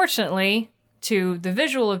 But unfortunately, to the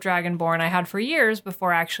visual of Dragonborn I had for years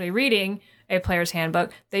before actually reading a player's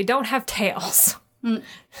handbook, they don't have tails.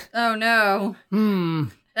 Oh no.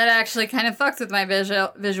 That actually kind of fucks with my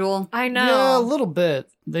visual. I know. Yeah, a little bit.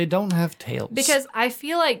 They don't have tails. Because I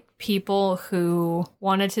feel like people who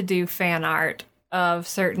wanted to do fan art of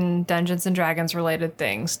certain Dungeons and Dragons related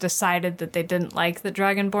things decided that they didn't like that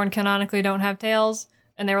Dragonborn canonically don't have tails.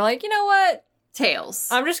 And they were like, you know what? Tails.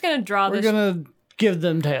 I'm just going to draw we're this. going to give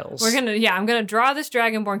them tails. I'm going to draw this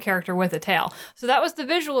Dragonborn character with a tail. So that was the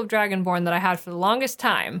visual of Dragonborn that I had for the longest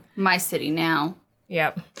time. My city now.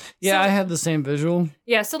 Yep. Yeah, So- I had the same visual.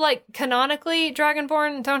 Yeah, so like canonically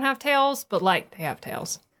Dragonborn don't have tails, but like they have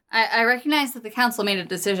tails. I recognize that the council made a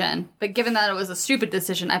decision, but given that it was a stupid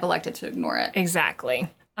decision, I've elected to ignore it. Exactly.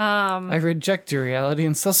 I reject your reality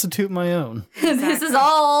and substitute my own. This is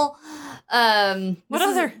all. What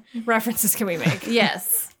other references can we make?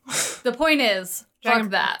 Yes. The point is, fuck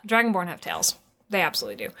that. Dragonborn have tails. They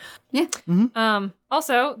absolutely do. Yeah.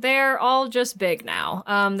 Also, they're all just big now.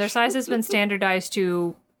 Their size has been standardized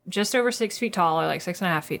to just over 6 feet tall, or like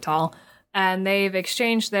 6.5 feet tall. And they've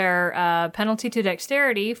exchanged their penalty to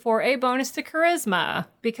dexterity for a bonus to charisma.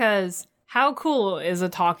 Because how cool is a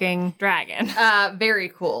talking dragon? Very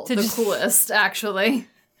cool. The coolest, actually.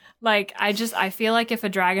 Like, I feel like if a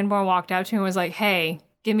Dragonborn walked out to me and was like, hey,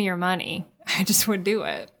 give me your money, I just would do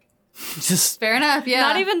it. Just Fair enough, yeah.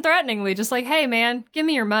 Not even threateningly, just like, hey, man, give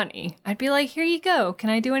me your money. I'd be like, here you go. Can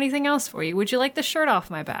I do anything else for you? Would you like the shirt off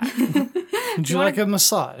my back? would you like a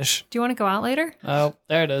massage? Do you want to go out later? Oh,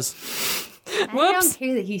 there it is. I don't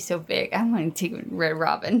care that he's so big. I want to take Red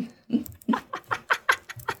Robin.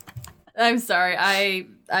 I'm sorry. I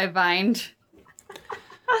vined.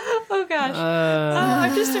 Oh, gosh.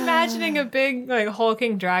 I'm just imagining a big, like,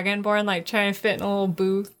 hulking Dragonborn, like, trying to fit in a little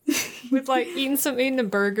booth with, like, eating a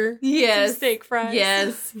burger. Yes. Some steak fries.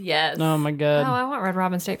 Yes. Oh my Oh, god. I want Red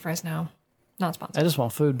Robin steak fries now. Not sponsored. I just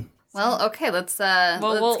want food. Well, okay. Let's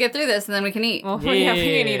we'll- get through this and then we can eat. Well, yeah, we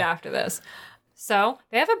can Yeah. eat after this. So,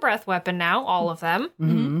 they have a breath weapon now, all of them.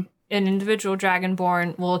 Mm-hmm. An individual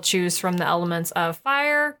Dragonborn will choose from the elements of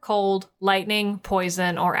fire, cold, lightning,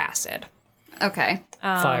 poison, or acid. Okay.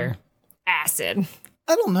 Fire. Acid.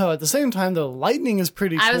 I don't know. At the same time, though, lightning is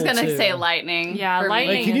pretty cool, I was gonna too. say lightning. Yeah, for me.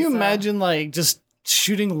 lightning Like, can you is, imagine, like, just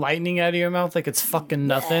shooting lightning out of your mouth like it's fucking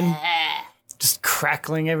nothing? Just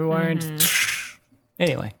crackling everywhere. And just...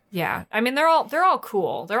 Anyway. Yeah. I mean, they're all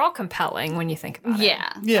cool. They're all compelling when you think about it.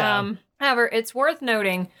 Yeah. Yeah. However, it's worth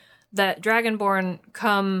noting that Dragonborn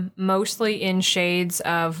come mostly in shades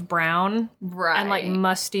of brown Right. and like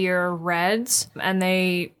mustier reds, and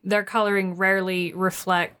their coloring rarely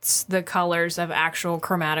reflects the colors of actual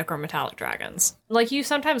chromatic or metallic dragons. Like you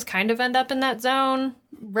sometimes kind of end up in that zone,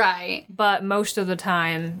 Right. but most of the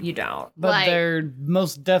time you don't. But Like- they're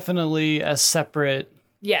most definitely a separate.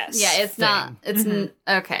 Yes. Yeah, it's not. It's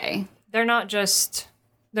okay. They're not just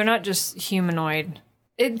humanoid.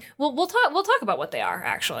 We'll talk about what they are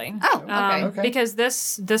actually. Oh, okay. Okay. Because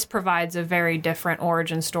this provides a very different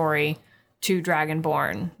origin story to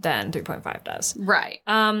Dragonborn than 3.5 does. Right.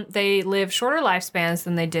 They live shorter lifespans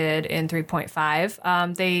than they did in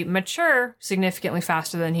 3.5. They mature significantly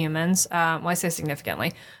faster than humans. Well, I say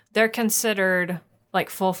significantly. They're considered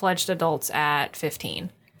like full-fledged adults at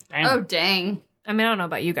 15. Damn. Oh, dang. I mean, I don't know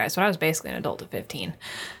about you guys, but I was basically an adult at 15.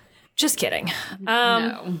 Just kidding.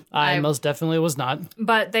 No. I most definitely was not.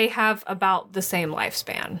 But they have about the same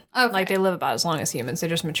lifespan. Okay. Like they live about as long as humans. They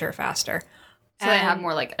just mature faster. So they have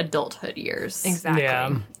more like adulthood years. Exactly.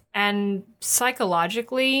 Yeah. And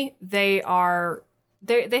psychologically, they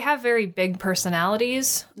have very big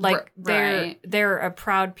personalities. Like Right. they're a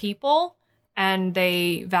proud people, and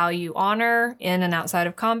they value honor in and outside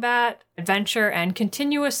of combat, adventure, and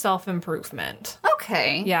continuous self-improvement.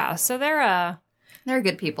 Okay. Yeah, so they're They're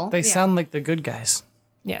good people. They sound like the good guys.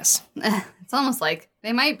 yes. It's almost like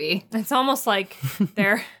they might be. It's almost like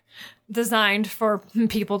they're designed for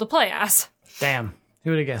people to play as. Damn.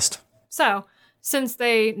 Who would have guessed? So, since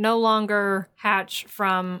they no longer hatch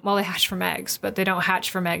from eggs, but they don't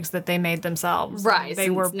hatch from eggs that they made themselves. Right. They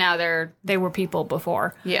since were now they're people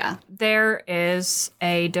before. yeah. There is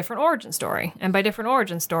a different origin story. And by different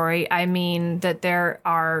origin story, I mean that there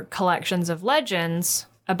are collections of legends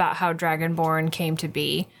about how Dragonborn came to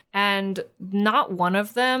be. And not one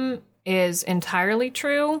of them is entirely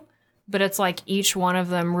true, but it's like each one of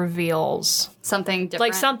them reveals Something different.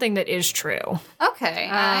 like something that is true. Okay.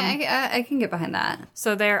 I can get behind that.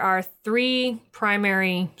 So there are 3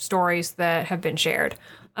 primary stories that have been shared.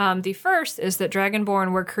 The first is that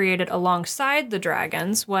Dragonborn were created alongside the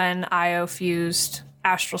dragons when Io fused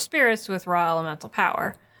astral spirits with raw elemental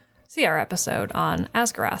power. See our episode on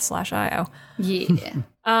Asgarath/Io. Yeah.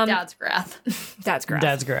 Dad's Grath. That's great.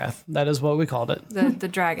 Dad's Grath. That is what we called it. The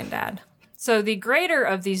dragon dad. So the greater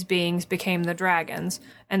of these beings became the dragons,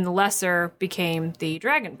 and the lesser became the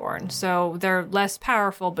Dragonborn. So they're less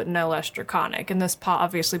powerful, but no less draconic. And this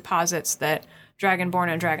obviously posits that Dragonborn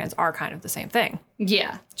and dragons are kind of the same thing,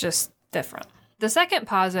 Yeah. just different. The second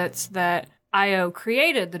posits that Io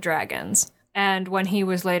created the dragons, and when he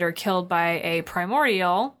was later killed by a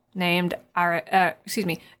primordial named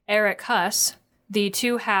Eric Huss, the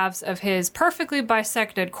 2 halves of his perfectly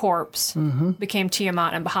bisected corpse became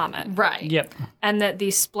Tiamat and Bahamut. Right. Yep. And that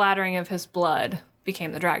the splattering of his blood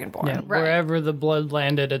became the Dragonborn. Yeah. Right. Wherever the blood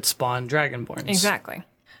landed, it spawned Dragonborns. Exactly.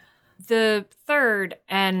 The third,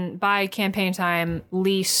 and by campaign time,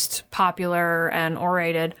 least popular and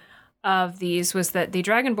orated of these was that the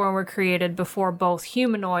Dragonborn were created before both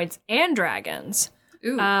humanoids and dragons.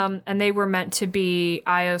 Ooh. And they were meant to be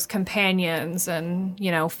Io's companions and,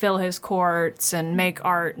 fill his courts and make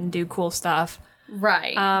art and do cool stuff.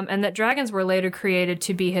 Right. And that dragons were later created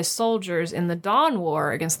to be his soldiers in the Dawn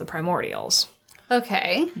War against the Primordials.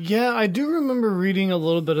 okay. Yeah, I do remember reading a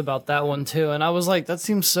little bit about that one too, and I was like, that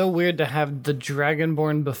seems so weird to have the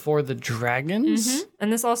Dragonborn before the dragons.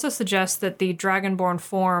 And this also suggests that the Dragonborn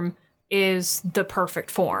form is the perfect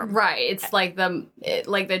form. Right. It's like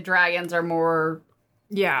the dragons are more.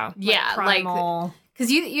 Yeah. Yeah, like- primal.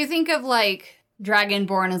 Because you think of like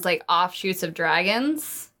Dragonborn as like offshoots of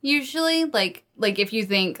dragons usually. Like if you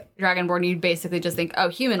think Dragonborn, you basically just think, oh,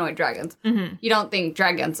 humanoid dragons. Mm-hmm. You don't think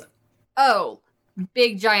dragons. Oh,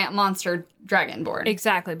 big giant monster Dragonborn.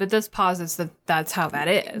 Exactly. But this posits that that's how that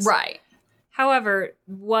is. Right. However,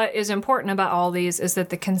 what is important about all these is that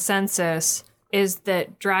the consensus is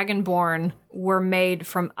that Dragonborn were made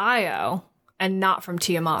from Io and not from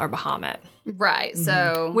Tiamat or Bahamut, Right.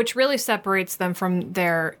 So which really separates them from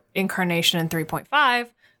their incarnation in 3.5,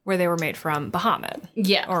 where they were made from Bahamut,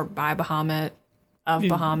 yeah, or by Bahamut, of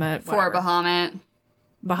Bahamut, for whatever. Bahamut.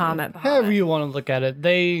 Bahamut. However you want to look at it,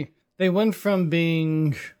 they went from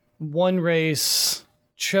being one race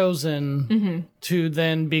chosen to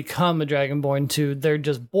then become a Dragonborn to they're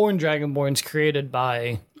just born Dragonborns created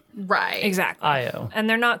by Right. Exactly. Io. And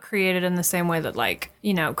they're not created in the same way that, like,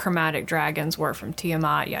 chromatic dragons were from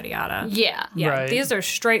Tiamat, yada yada. Yeah. Yeah, Right. these are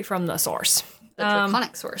straight from the source. The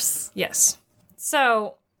draconic source. Yes.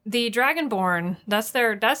 So the Dragonborn, that's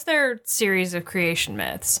their series of creation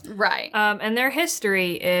myths. Right. And their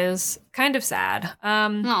history is kind of sad.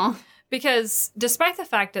 Aw. Because despite the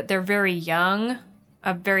fact that they're very young,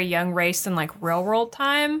 a very young race in like real world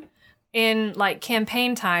time, in like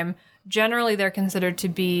campaign time, generally they're considered to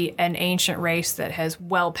be an ancient race that has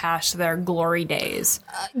well passed their glory days.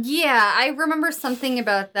 Yeah, I remember something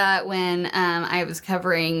about that when I was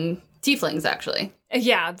covering tieflings, actually.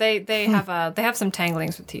 Yeah, they have some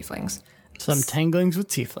tanglings with tieflings. Some tanglings with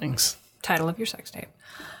tieflings. Title of your sex tape.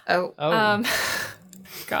 Oh.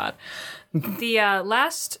 God. The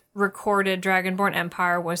last recorded Dragonborn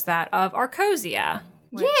empire was that of Arcosia.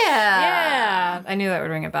 Yeah, I knew that would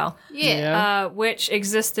ring a bell. Yeah. Which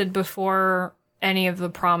existed before any of the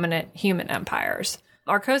prominent human empires.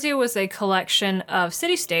 Arcosia was a collection of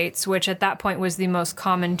city-states, which at that point was the most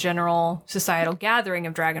common general societal gathering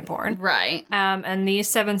of Dragonborn. Right. And these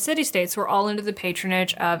 7 city-states were all under the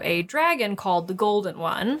patronage of a dragon called the Golden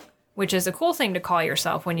One, which is a cool thing to call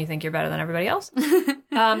yourself when you think you're better than everybody else.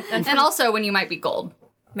 And also when you might be gold.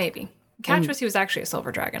 Maybe. Catch was he was actually a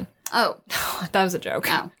silver dragon. Oh. That was a joke.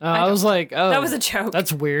 Oh. I was like, oh. That was a joke.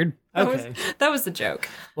 That's weird. Okay. That was the joke.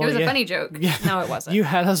 Well, it was yeah. a funny joke. Yeah. No, it wasn't. You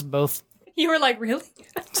had us both. You were like, really?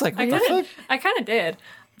 It's like, what the fuck? I kind of did.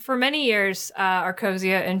 For many years,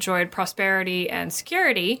 Arcosia enjoyed prosperity and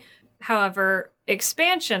security. However,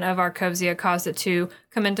 expansion of Arcosia caused it to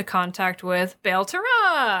come into contact with Baal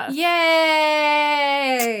Tarath,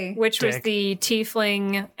 Yay! which was Dick. the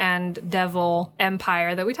Tiefling and Devil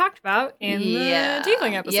empire that we talked about in the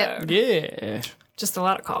Tiefling episode. Yeah. Just a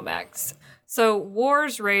lot of callbacks. So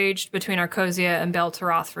wars raged between Arcosia and Baal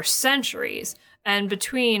Tarath for centuries. And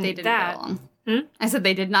between They didn't that... get along. I said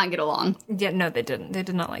they did not get along. Yeah, no, they didn't. They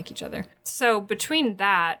did not like each other. So between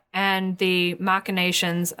that and the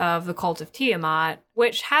machinations of the cult of Tiamat,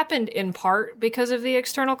 which happened in part because of the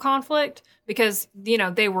external conflict, because, you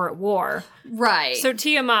know, they were at war. Right. So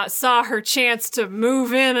Tiamat saw her chance to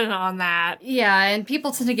move in on that. yeah, and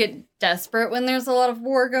people tend to get desperate when there's a lot of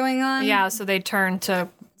war going on. Yeah, so they turned to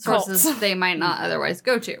Sources cults. they might not otherwise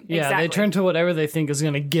go to. Yeah, Exactly. they turn to whatever they think is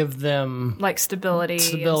going to give them Like stability and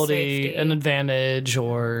safety, an advantage,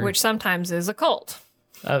 or which sometimes is a cult.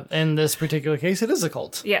 in this particular case, it is a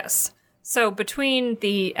cult. Yes. So between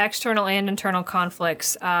the external and internal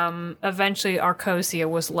conflicts, eventually Arcosia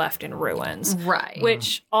was left in ruins. Right.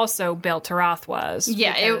 Which also Baal Tarath was.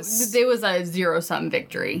 Yeah, because- it was a zero-sum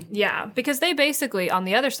victory. yeah, because they basically, on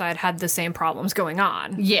the other side, had the same problems going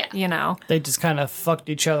on. Yeah. You know? They just kind of fucked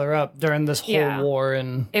each other up during this whole Yeah. war,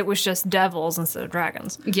 and It was just devils instead of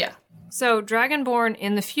dragons. Yeah. So Dragonborn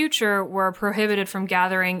in the future were prohibited from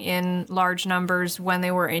gathering in large numbers when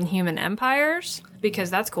they were in human empires, because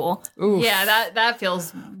that's cool. Yeah, that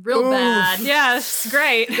feels real bad. Yes,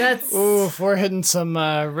 great. That's oof, we're hitting some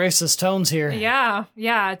racist tones here. Yeah,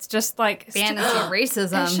 it's just like... fantasy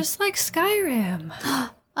racism. It's just like Skyrim.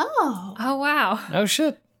 oh. Oh, wow. Oh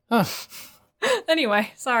shit. Huh.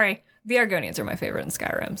 Anyway, sorry. The Argonians are my favorite in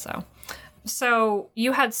Skyrim, So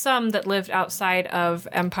you had some that lived outside of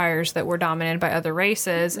empires that were dominated by other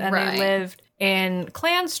races, and Right. they lived in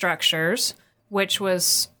clan structures, which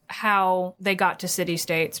was how they got to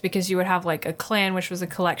city-states, because you would have like a clan, which was a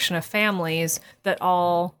collection of families that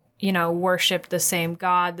all, you know, worshipped the same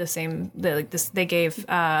god, they gave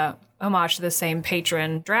homage to the same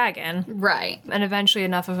patron dragon. Right. And eventually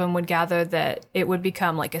enough of them would gather that it would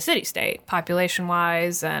become like a city-state,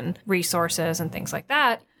 population-wise and resources and things like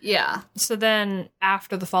that. Yeah. So then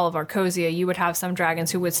after the fall of Arcosia, you would have some dragons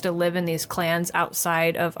who would still live in these clans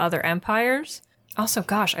outside of other empires. Also,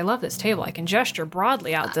 gosh, I love this table. I can gesture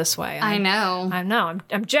broadly out this way. I know.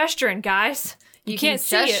 I'm gesturing, guys. You can't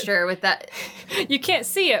see gesture with that. it. You can't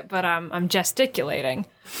see it, but I'm gesticulating.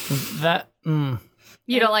 That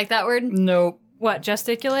You don't like that word? nope. What,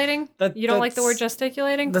 gesticulating? That- You don't like the word that's-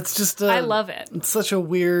 gesticulating? That's just I love it. It's such a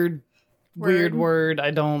weird word.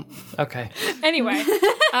 I don't. Okay. Anyway,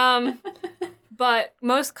 but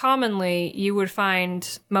most commonly, you would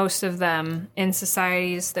find most of them in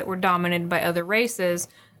societies that were dominated by other races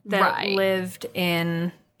that Right. lived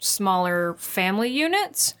in smaller family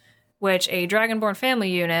units, which a Dragonborn family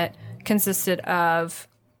unit consisted of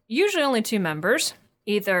usually only 2 members,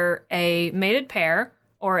 either a mated pair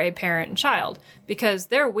or a parent and child, because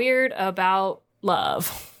they're weird about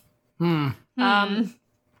love.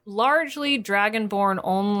 Largely, Dragonborn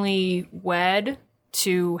only wed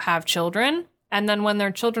to have children, and then when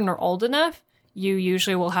their children are old enough, you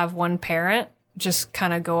usually will have one parent just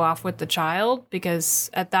kind of go off with the child, because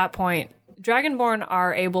at that point, Dragonborn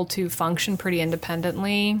are able to function pretty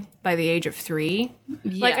independently by the age of 3.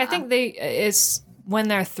 Like, I think when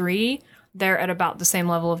they're 3, they're at about the same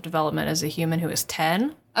level of development as a human who is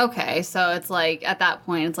 10. Okay, so it's like, at that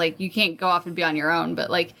point, it's like, you can't go off and be on your own, but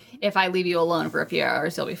like, if I leave you alone for a few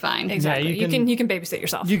hours, you'll be fine. Exactly. Yeah, you can babysit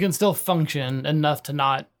yourself. You can still function enough to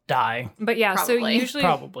not die. But yeah, so Probably. usually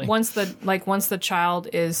Probably. once the child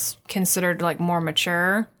is considered like more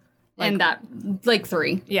mature, And that, like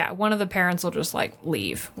 3. yeah, one of the parents will just like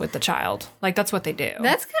leave with the child. Like that's what they do.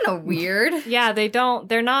 That's kind of weird. Yeah,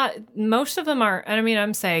 they're not, most of them are, and I mean,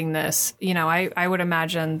 I'm saying this, I would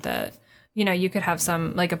imagine that, you could have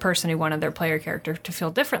some, like a person who wanted their player character to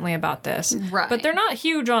feel differently about this. Right. But they're not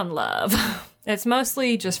huge on love. It's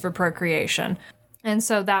mostly just for procreation. And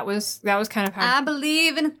so that was kind of how. I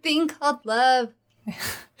believe in a thing called love.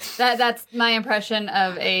 That's my impression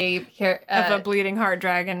of Of a bleeding heart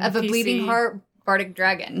dragon. of a PC. bleeding heart Bardic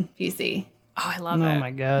dragon PC. Oh, I love Oh it.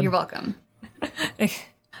 my god. You're welcome.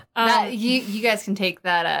 That you guys can take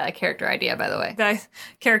that character idea, by the way. The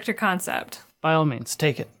character concept. By all means,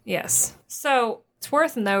 take it. Yes. So it's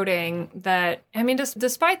worth noting that, I mean,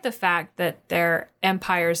 despite the fact that their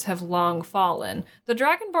empires have long fallen, the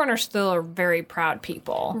Dragonborn are still a very proud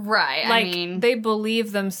people. Right. Like, I mean, they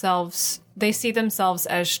believe themselves, they see themselves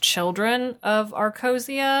as children of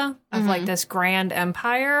Arcosia, of like this grand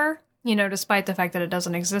empire, despite the fact that it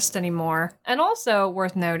doesn't exist anymore. And also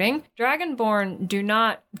worth noting, Dragonborn do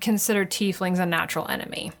not consider tieflings a natural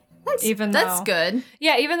enemy. that's good.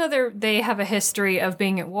 Yeah, even though they have a history of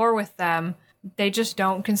being at war with them, they just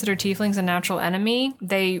don't consider tieflings a natural enemy.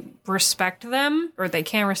 They respect them, or they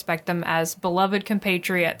can respect them as beloved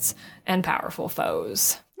compatriots and powerful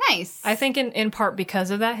foes. Nice. I think in part because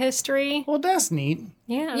of that history. Well, that's neat.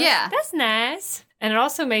 Yeah. Yeah. That's nice. And it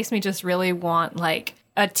also makes me just really want like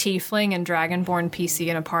a tiefling and dragonborn PC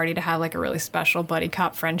in a party to have like a really special buddy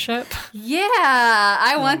cop friendship. Yeah,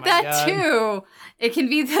 I want my that God. too. It can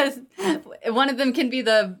be one of them can be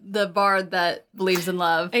the bard that believes in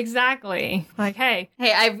love. Exactly. Like, hey,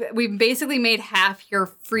 Hey, we've basically made half your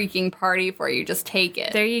freaking party for you. Just take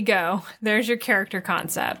it. there you go. There's your character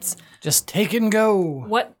concepts. Just take and go.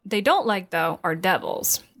 What they don't like, though, are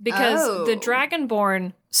devils. Because the Oh.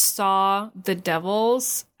 Dragonborn saw the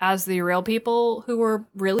devils as the real people who were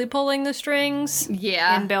really pulling the strings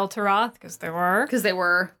Yeah, in Beltaroth, because they were. because they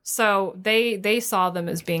were. So they saw them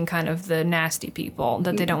as being kind of the nasty people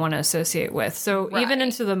that they don't want to associate with. So even Right.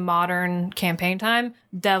 into the modern campaign time,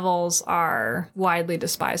 devils are widely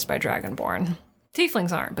despised by Dragonborn.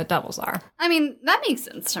 Tieflings aren't, but devils are. I mean, that makes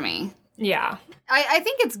sense to me. Yeah. I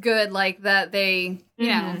think it's good, like, that they, you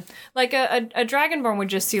know. Like a Dragonborn would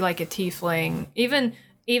just see like a tiefling,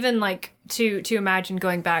 even like to imagine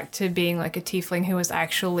going back to being like a tiefling who was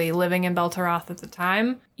actually living in Beltaroth at the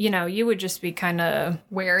time, you would just be kind of,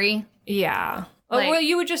 Wary. yeah. Like- Well,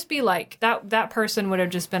 you would just be like, that person would have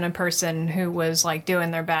just been a person who was like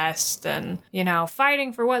doing their best and,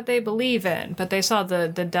 fighting for what they believe in. But they saw the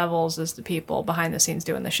devils as the people behind the scenes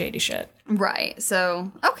doing the shady shit. Right,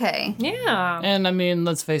 so, okay. Yeah. And I mean,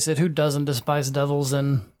 let's face it, who doesn't despise devils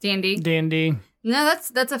in D&D. D&D? No,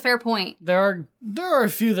 that's a fair point. There are a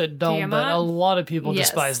few that don't, but Tiamat? a lot of people Yes.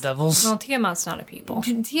 despise devils. Well, Tiamat's not a people.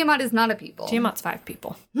 Tiamat is not a people. Tiamat's 5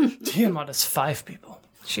 people. Tiamat is 5 people.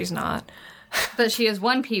 She's not. But she is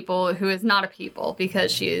one people who is not a people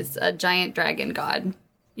because she is a giant dragon god.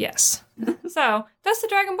 Yes. So that's the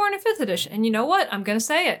Dragonborn in 5th edition. And you know what? I'm going to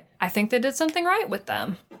say it. I think they did something right with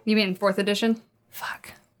them. You mean 4th edition?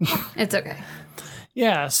 Fuck. It's okay.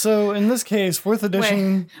 Yeah, so in this case, 4th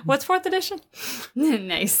edition, Wait, what's 4th edition?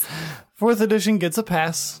 Nice. 4th edition gets a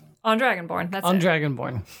pass On Dragonborn. That's on it.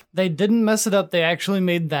 Dragonborn. They didn't mess it up. They actually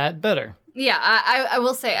made that better. Yeah, I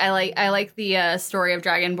will say I like the story of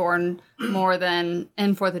Dragonborn more than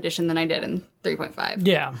in 4th edition than I did in 3.5.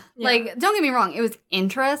 Yeah. Like, don't get me wrong, it was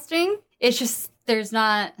interesting. It's just there's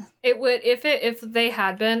not. It would if they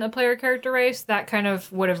had been a player character race, that kind of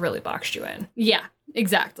would have really boxed you in. Yeah,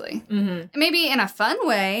 exactly. Mm-hmm. Maybe in a fun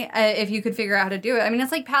way, if you could figure out how to do it. I mean,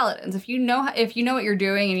 it's like paladins. If you know what you're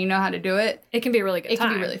doing and you know how to do it, It can be a really good it time.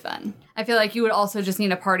 can be really fun. I feel like you would also just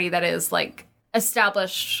need a party that is like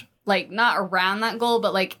established, like not around that goal,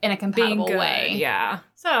 but like in a being compatible good. way. Yeah.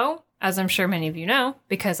 So, as I'm sure many of you know,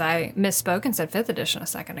 because I misspoke and said 5th edition a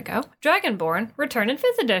second ago, Dragonborn return in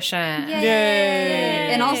 5th edition. Yay!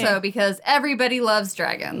 And also because everybody loves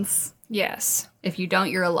dragons. Yes. If you don't,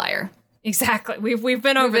 you're a liar. Exactly. We've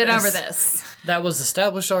been over We've been this. over this. That was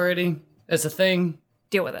established already. It's a thing.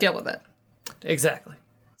 Deal with it. Deal with it. Exactly.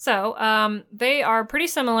 So, they are pretty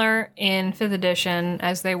similar in 5th edition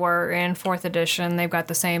as they were in 4th edition. They've got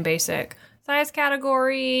the same basic size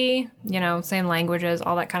category, same languages,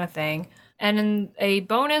 all that kind of thing. And in a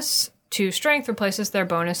bonus to strength replaces their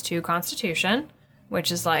bonus to constitution. which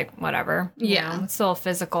is like whatever. Yeah. It's still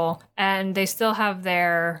physical. And they still have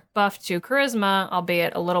their buff to charisma,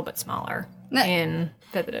 albeit a little bit smaller in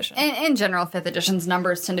 5th edition. In general, 5th edition's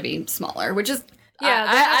numbers tend to be smaller, which is, Yeah,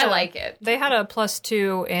 I like it. They had a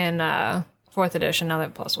 +2 in 4th edition, now they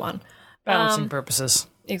have +1. Balancing purposes.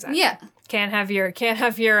 Exactly. Yeah. Can't have your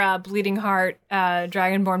Bleeding Heart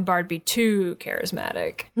Dragonborn Bard be too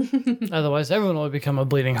charismatic. Otherwise, everyone will become a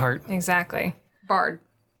bleeding heart Exactly. Bard.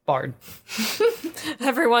 bard.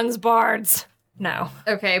 Everyone's bards. No,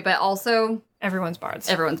 Okay, but also everyone's bards.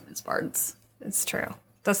 everyone's been bards. It's true.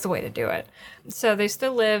 That's the way to do it. So they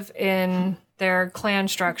still live in their clan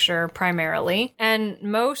structure primarily, and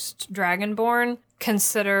most Dragonborn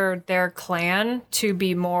consider their clan to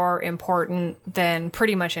be more important than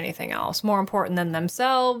pretty much anything else. More important than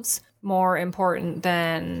themselves, more important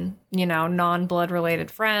than, non-blood related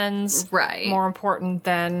friends. Right. More important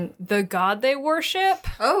than the god they worship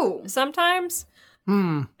Oh. sometimes.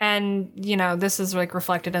 And, this is like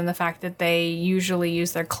reflected in the fact that they usually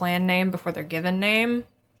use their clan name before their given name.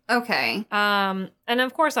 Okay. And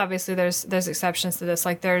of course, obviously, there's exceptions to this.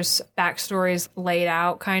 Like, there's backstories laid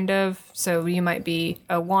out, kind of. So you might be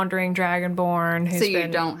a wandering dragonborn who's So you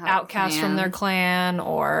been don't have a outcast from clan. their clan,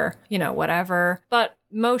 or whatever. But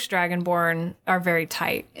most dragonborn are very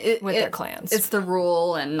tight with their clans. It's the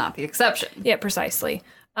rule and not the exception. Yeah, precisely.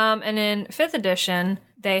 And in 5th edition,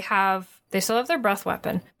 they still have their breath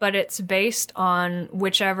weapon, but it's based on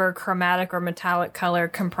whichever chromatic or metallic color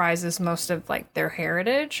comprises most of like their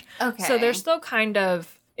heritage. Okay. So they're still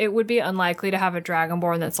it would be unlikely to have a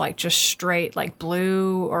dragonborn that's like just straight like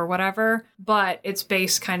blue or whatever, but it's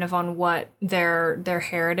based kind of on what their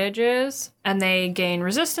heritage is, and they gain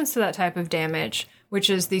resistance to that type of damage, which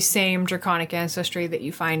is the same draconic ancestry that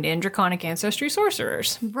you find in draconic ancestry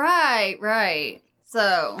sorcerers. Right.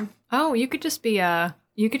 So, Oh, you could just be a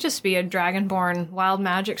dragonborn wild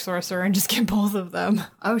magic sorcerer and just get both of them.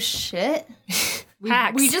 oh shit.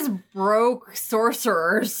 Hacks. We just broke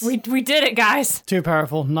sorcerers. We did it, guys. Too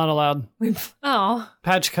powerful. Not allowed. Oh.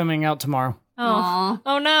 Patch coming out tomorrow. Aw.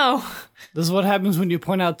 Oh no. This is what happens when you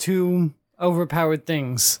point out two overpowered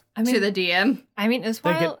things. I mean, To the DM.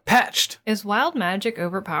 They get patched. is wild magic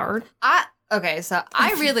overpowered? Okay, so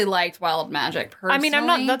I really liked wild magic personally.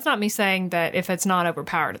 I mean, that's not me saying that if it's not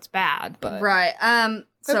overpowered, it's bad, but Right.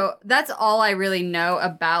 So that's all I really know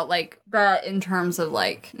about like that in terms of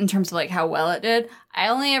how well it did. I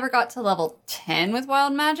only ever got to level 10 with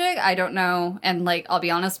wild magic. I don't know, and like I'll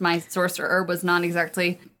be honest, my sorcerer was not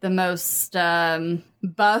exactly the most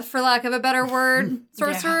buff, for lack of a better word,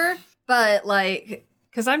 sorcerer. But like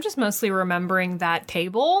because I'm just mostly remembering that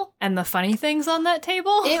table and the funny things on that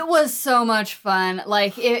table. it was so much fun.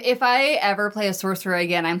 Like if I ever play a sorcerer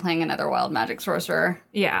again, I'm playing another wild magic sorcerer.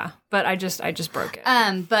 Yeah, but I just broke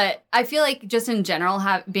it. But I feel like just in general,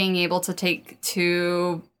 being able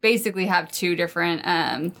to basically have two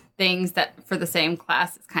different things that for the same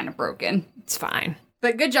class is kind of broken. It's fine.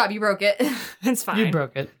 But good job, you broke it. It's fine. You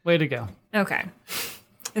broke it. Way to go. Okay.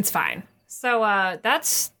 It's fine. So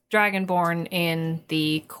that's Dragonborn in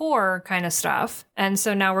the core kind of stuff. And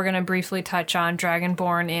so now we're going to briefly touch on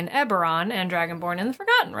Dragonborn in Eberron and Dragonborn in the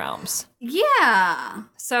Forgotten Realms. Yeah.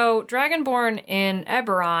 So Dragonborn in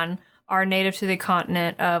Eberron are native to the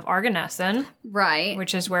continent of Argonessen, Right.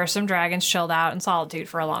 which is where some dragons chilled out in solitude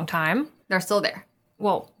for a long time. They're still there.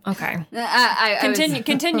 Well, okay. I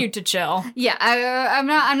Continue to chill. Yeah, I'm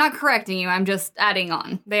not correcting you. I'm just adding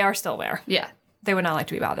on. They are still there. Yeah. They would not like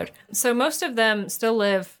to be bothered. So most of them still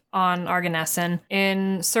live on Argonessen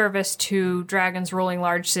in service to dragons ruling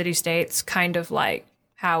large city-states, kind of like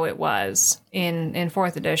how it was in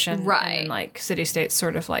 4th edition. Right. And like city-states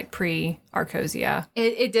sort of like pre-Arcosia.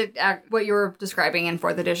 It did, what you were describing in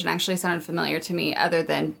 4th edition actually sounded familiar to me, other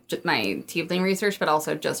than just my Tiefling research, but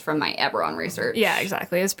also just from my Eberron research. Yeah,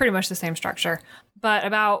 exactly. It's pretty much the same structure. But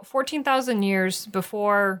about 14,000 years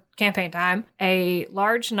before campaign time, a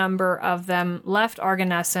large number of them left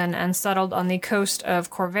Argonessen and settled on the coast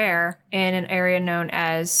of Corvair in an area known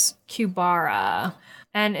as Cubara.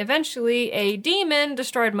 And eventually a demon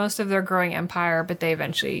destroyed most of their growing empire, but they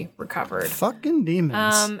eventually recovered. Fucking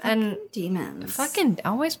demons. And Demons.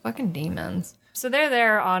 always fucking demons. So they're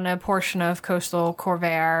there on a portion of coastal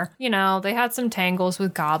Corvair. They had some tangles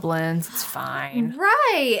with goblins. It's fine.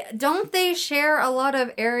 Right. Don't they share a lot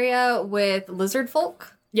of area with lizard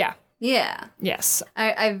folk? Yeah. Yeah. Yes.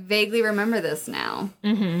 I vaguely remember this now.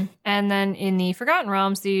 And then in the Forgotten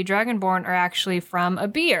Realms, the Dragonborn are actually from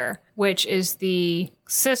Abir, which is the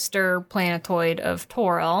sister planetoid of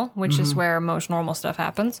Toril, which is where most normal stuff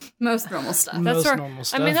happens. Most normal stuff. That's Most where, normal I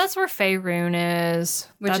stuff. mean, that's where Faerun is.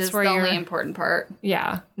 Which that's is where the you're- only important part.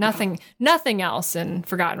 Yeah, nothing else in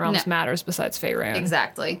Forgotten Realms matters besides Faerun.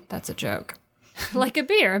 Exactly. That's a joke. Like a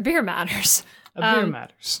beer matters. A beer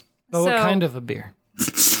matters. But what so- kind of a beer?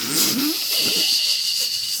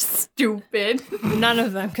 Stupid. None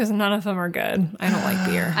of them, because none of them are good. I don't like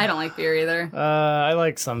beer. I don't like beer either. I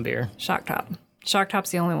like some beer. Shock Top. Shock Top's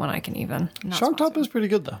the only one I can even. Not Shock Top sponsored. is pretty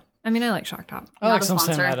good, though. I mean, I like Shock Top. I like a some Sam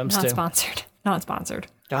sponsor. Adams, Not too. sponsored. Not sponsored.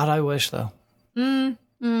 God, I wish, though. Yeah,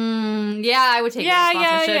 I would take Yeah, it as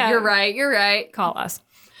sponsorship. yeah. You're right. Call us.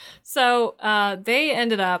 So they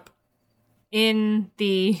ended up in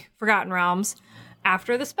the Forgotten Realms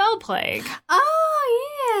after the Spell Plague.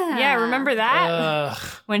 Oh, yeah. Yeah, remember that? Ugh,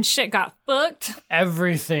 When shit got fucked?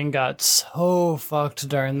 everything got so fucked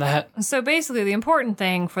during that. So basically, the important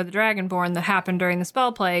thing for the Dragonborn that happened during the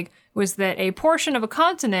Spell Plague was that a portion of a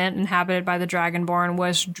continent inhabited by the Dragonborn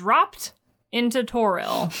was dropped into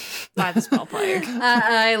Toril by the Spell Plague.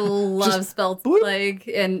 I love Spell Plague,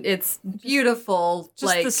 and it's beautiful. Just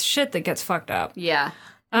like, this shit that gets fucked up. yeah.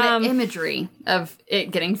 And the imagery of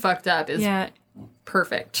it getting fucked up is Yeah.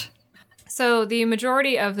 perfect. So the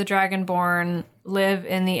majority of the Dragonborn live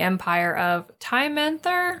in the empire of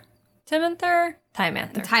Timanthur? Timanthur?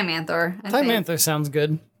 Timanthur. Time Anthor. I Time think. Anther sounds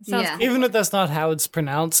good. Sounds Yeah. Even if that's not how it's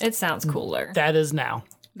pronounced, It sounds cooler. that is now.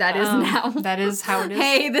 That is now. That is how it is.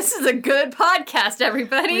 Hey, this is a good podcast, We're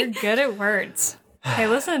everybody. good at words. Hey,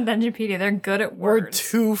 listen to Dungeonpedia. They're good at We're words.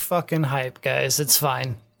 too fucking hype, guys. It's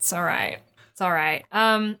fine. It's all right. It's all right.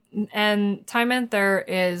 And Timanthur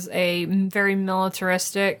is a very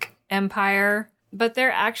militaristic empire, but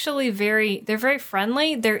they're actually they're very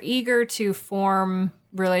friendly. They're eager to form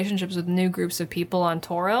relationships with new groups of people on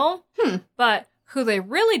Toril. But who they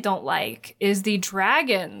really don't like is the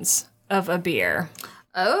dragons of Abir.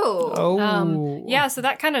 Oh. Oh. Yeah, so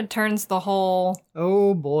that kind of turns the whole,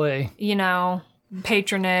 Oh, boy.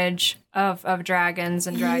 patronage of dragons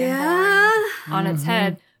and dragonborn Yeah. on its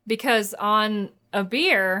head, because on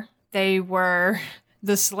Abir they were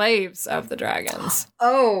the slaves of the dragons,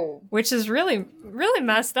 Oh. which is really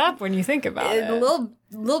messed up when you think about it. A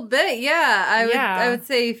little bit, yeah. I would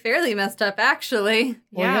say fairly messed up, actually.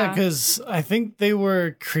 Well, yeah, because I think they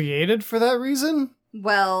were created for that reason.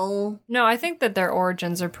 Well, No, I think that their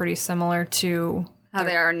origins are pretty similar to how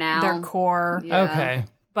they are now. their core. Yeah. Okay.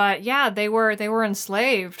 But yeah, they were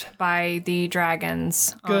enslaved by the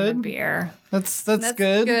dragons Good. on Abir. That's That's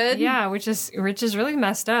good. good. Yeah, which is really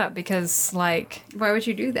messed up, because like, Why would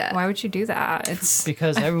you do that? why would you do that? It's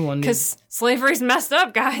Because everyone needs... because slavery's messed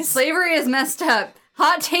up, guys. Slavery is messed up.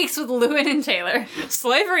 Hot takes with Lewin and Taylor.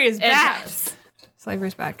 Slavery is bad. Yes.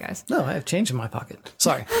 Slavery's bad, guys. No, I have change in my pocket.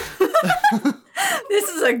 Sorry. This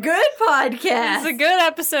is a good podcast. It's a good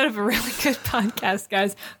episode of a really good podcast,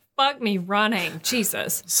 guys. Fuck me running.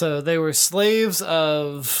 Jesus. So they were slaves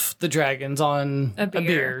of the dragons on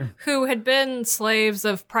Abir. Who had been slaves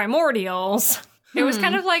of primordials. It was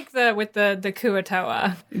kind of like the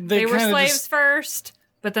Kuatoa. They were kinda slaves just- first,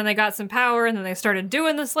 but then they got some power and then they started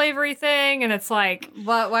doing the slavery thing, and it's like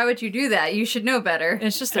Why would you do that? You should know better.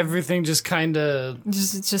 it's just Everything just kind of...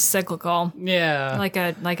 it's just cyclical. Yeah. Like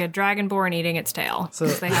a dragonborn eating its tail.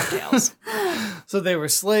 Because they have tails. So they were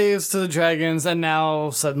slaves to the dragons, and now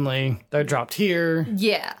suddenly they're dropped here.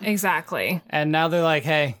 Yeah. Exactly. And now they're like,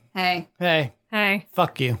 hey, Hey.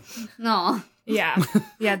 fuck you. No. Yeah.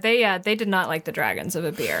 Yeah, they did not like the dragons of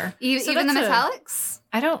Abir. So Even the that's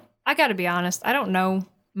metallics? I gotta be honest, I don't know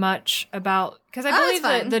much about, because I Oh, believe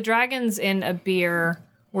that's that fine. the dragons in Abir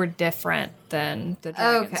were different than the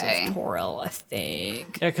dragons Okay. of Toril, I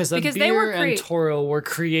think. Yeah, because Because Abir they were and Toril were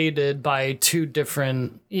created by two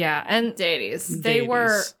different... Yeah, and Deities. they were,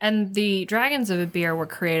 deities. and the dragons of Abir were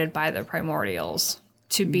created by the primordials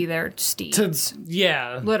to be their steeds.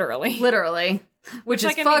 Yeah. Literally. Literally. Which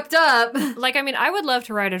Like, is I mean- fucked up. Like, I mean, I would love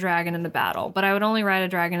to ride a dragon into battle, but I would only ride a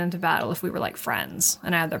dragon into battle if we were like friends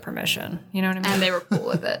and I had their permission. You know what I mean? And they were cool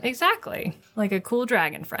with it. Exactly. Like a cool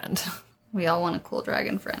dragon friend. We all want a cool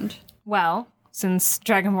dragon friend. Well, since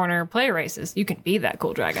Dragonborn are play races, you can be that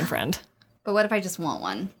cool dragon friend. But what if I just want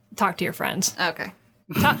one? Talk to your friends. Okay.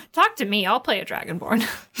 Talk to me. I'll play a Dragonborn.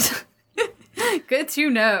 Good to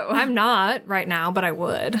know. I'm not right now, but I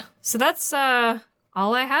would. So that's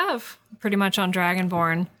all I have pretty much on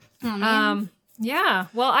Dragonborn. Yeah.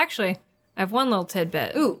 Well, actually, I have one little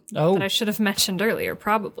tidbit Ooh. Oh. that I should have mentioned earlier,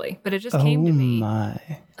 probably, but it just came to me. my.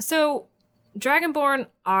 So Dragonborn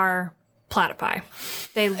are platypi.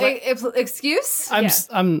 They Excuse?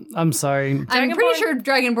 I'm sorry. I'm pretty sure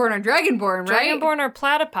Dragonborn are Dragonborn, right? Dragonborn are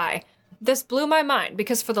platypi. This blew my mind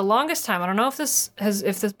because for the longest time, I don't know if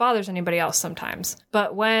this bothers anybody else sometimes,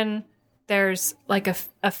 but when there's like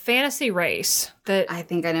a fantasy race that I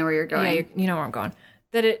think I know where you're going. yeah, you know where I'm going.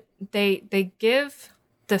 That they give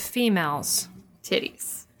the females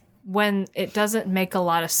Titties. when it doesn't make a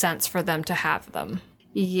lot of sense for them to have them.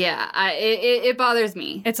 Yeah, it bothers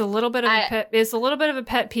me. It's a little bit of a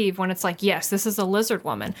pet peeve when it's like, yes, this is a lizard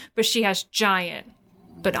woman, but she has giant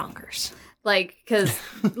badonkers. Like, because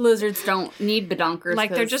lizards don't need badonkers. Like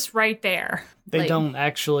they're just right there. They like- don't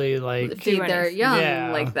actually like. feed their young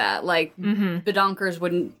Yeah. like that. Like, badonkers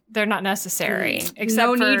wouldn't. They're not necessary. Except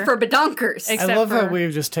No need for badonkers. Ex- I love how for-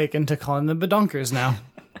 we've just taken to calling them badonkers now.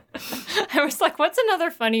 I was like, what's another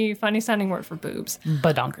funny sounding word for boobs?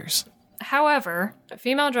 Badonkers. However,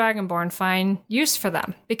 female dragonborn find use for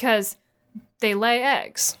them because they lay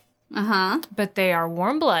eggs, but they are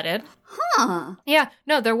warm-blooded. Huh. Yeah,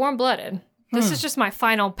 no, they're warm-blooded. This is just my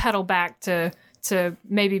final pedal back to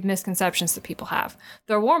maybe misconceptions that people have.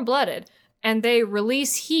 They're warm-blooded, and they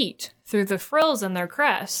release heat through the frills in their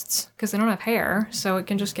crests because they don't have hair, so it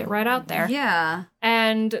can just get right out there. Yeah.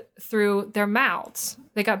 And through their mouths.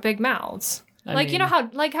 They got big mouths. You know how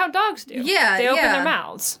dogs do. Yeah, They open yeah. their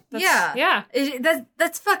mouths. Yeah. Yeah.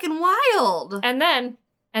 That's fucking wild. And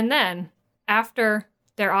then after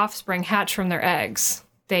their offspring hatch from their eggs,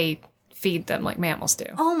 they feed them like mammals do.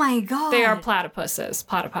 Oh my god. They are platypuses,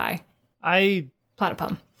 platypi,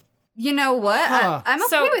 platypum. You know what? Huh. I'm okay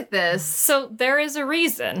So- with this. So there is a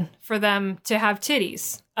reason for them to have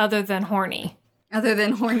titties other than horny. Other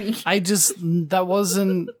than horny. That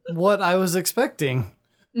wasn't what I was expecting.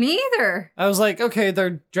 Me either. I was like, okay,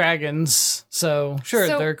 they're dragons, so sure,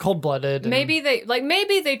 So they're cold-blooded. and- Maybe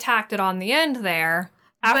they tacked it on the end there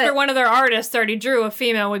after But- one of their artists already drew a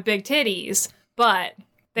female with big titties, but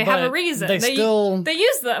they have a But reason. they still- they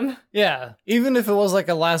use them. Yeah, even if it was like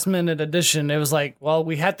a last-minute addition, it was like, well,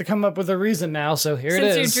 we had to come up with a reason now, so here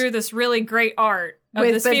it Since is. you drew this really great art of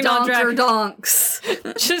With this female badonker dragon, donks.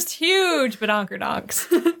 just huge badonker donks.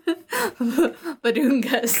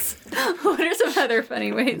 Badungas. What are some other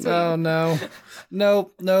funny ways? Oh, no.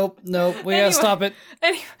 Nope. We Anyway. gotta stop it.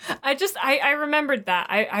 Anyway, I remembered that.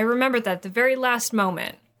 I remembered that at the very last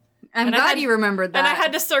moment. I'm and I glad had- you remembered that. And I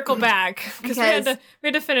had to circle back because we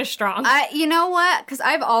had to finish strong. You know what? Because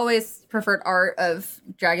I've always preferred art of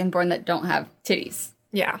Dragonborn that don't have titties.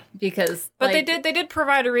 yeah. Because, But like, they did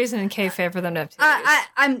provide a reason in kayfabe for them to have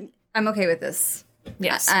titties. I'm okay with this.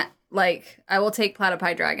 yes. I will take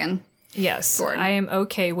platypi dragon. Yes, Gordon. I am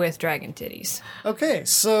okay with dragon titties. Okay,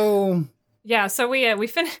 so Yeah, so we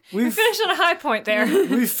finished on a high point there.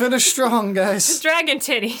 we finished strong, guys. Dragon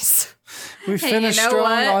titties. We finished you know strong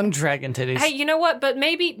what? on dragon titties. Hey, you know what? But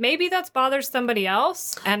maybe that's bothers somebody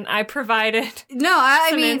else, and I provided No, I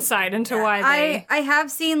some mean, insight into why they. I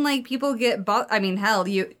have seen like people get I mean, hell,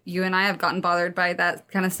 you and I have gotten bothered by that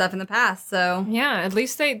kind of stuff in the past. So Yeah, at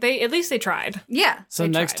least they tried. yeah, So They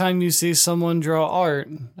next tried. time you see someone draw art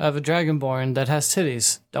of a dragonborn that has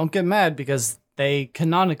titties, don't get mad because they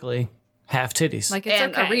canonically have titties. Like it's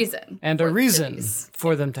and okay. a reason. and for a the reason titties.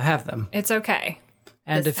 for them to have them. It's okay.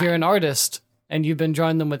 And This if you're an artist and you've been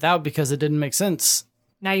drawing them without because it didn't make sense,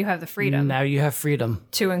 Now you have the freedom now you have freedom.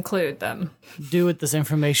 to include them. Do with this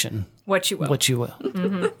information What you will. what you will.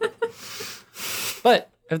 But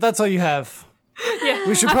if that's all you have, Yeah.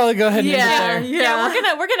 we should probably go ahead and end it Yeah, there.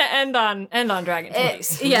 Yeah, we're gonna end on dragon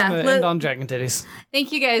titties. Yeah, I'm gonna end on dragon titties.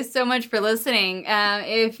 thank you guys so much for listening.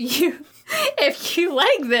 If you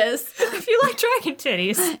like this, If you like dragon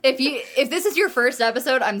titties, if this is your first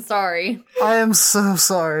episode, I'm sorry. I am so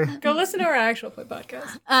sorry. go listen to our actual play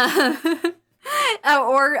podcast.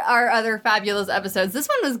 Or our other fabulous episodes. This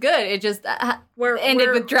one was good. It just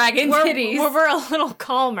ended with dragon titties. We're a little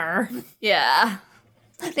calmer. Yeah.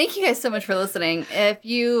 Thank you guys so much for listening. If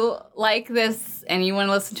you like this and you want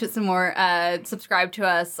to listen to it some more, subscribe to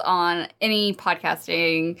us on any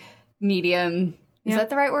podcasting medium. Is Yeah.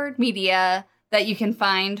 that the right word? Media that you can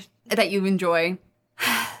find that you enjoy.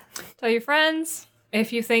 Tell your friends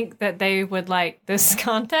if you think that they would like this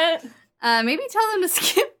content. Maybe tell them to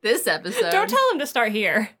skip this episode. Don't tell them to start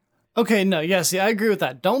here. Okay, no, yeah, see, I agree with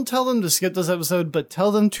that. Don't tell them to skip this episode, but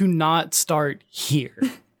tell them to not start here.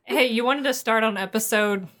 Hey, you wanted to start on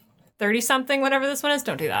episode 30-something, whatever this one is?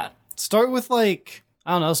 Don't do that. Start with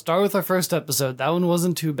start with our first episode. That one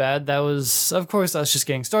wasn't too bad. That was, of course, us just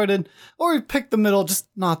getting started. Or pick the middle, just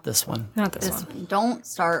not this one. Not this This one. one. Don't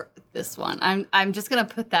start with this one. I'm just gonna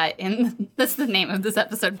put that in. That's the name of this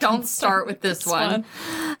episode. Don't start with this one.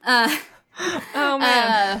 Oh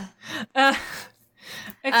man.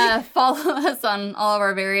 If you- Follow us on all of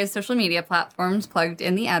our various social media platforms plugged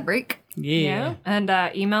in the ad break. Yeah. And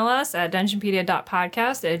email us at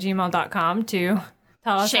dungeonpedia.podcast@gmail.com to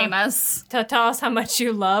tell us Shame us. to tell us how much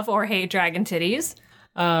you love or hate dragon titties.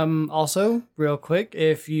 Also, real quick,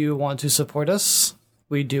 if you want to support us,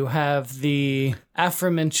 we do have the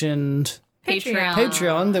aforementioned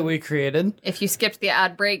Patreon that we created. If you skipped the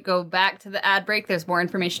ad break, go back to the ad break. There's more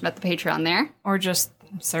information about the Patreon there. Or just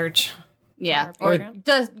search. Yeah. Our Or Patreon.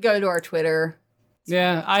 just go to our Twitter.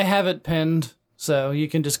 Yeah, I have it pinned, so you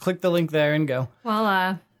can just click the link there and go.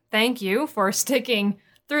 Well, thank you for sticking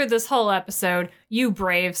through this whole episode, you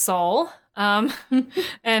brave soul. And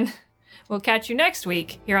we'll catch you next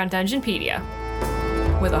week here on Dungeonpedia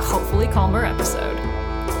with a hopefully calmer episode.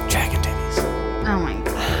 Dragon titties. Oh my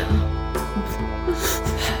god.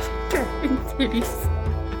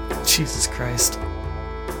 Jesus Christ.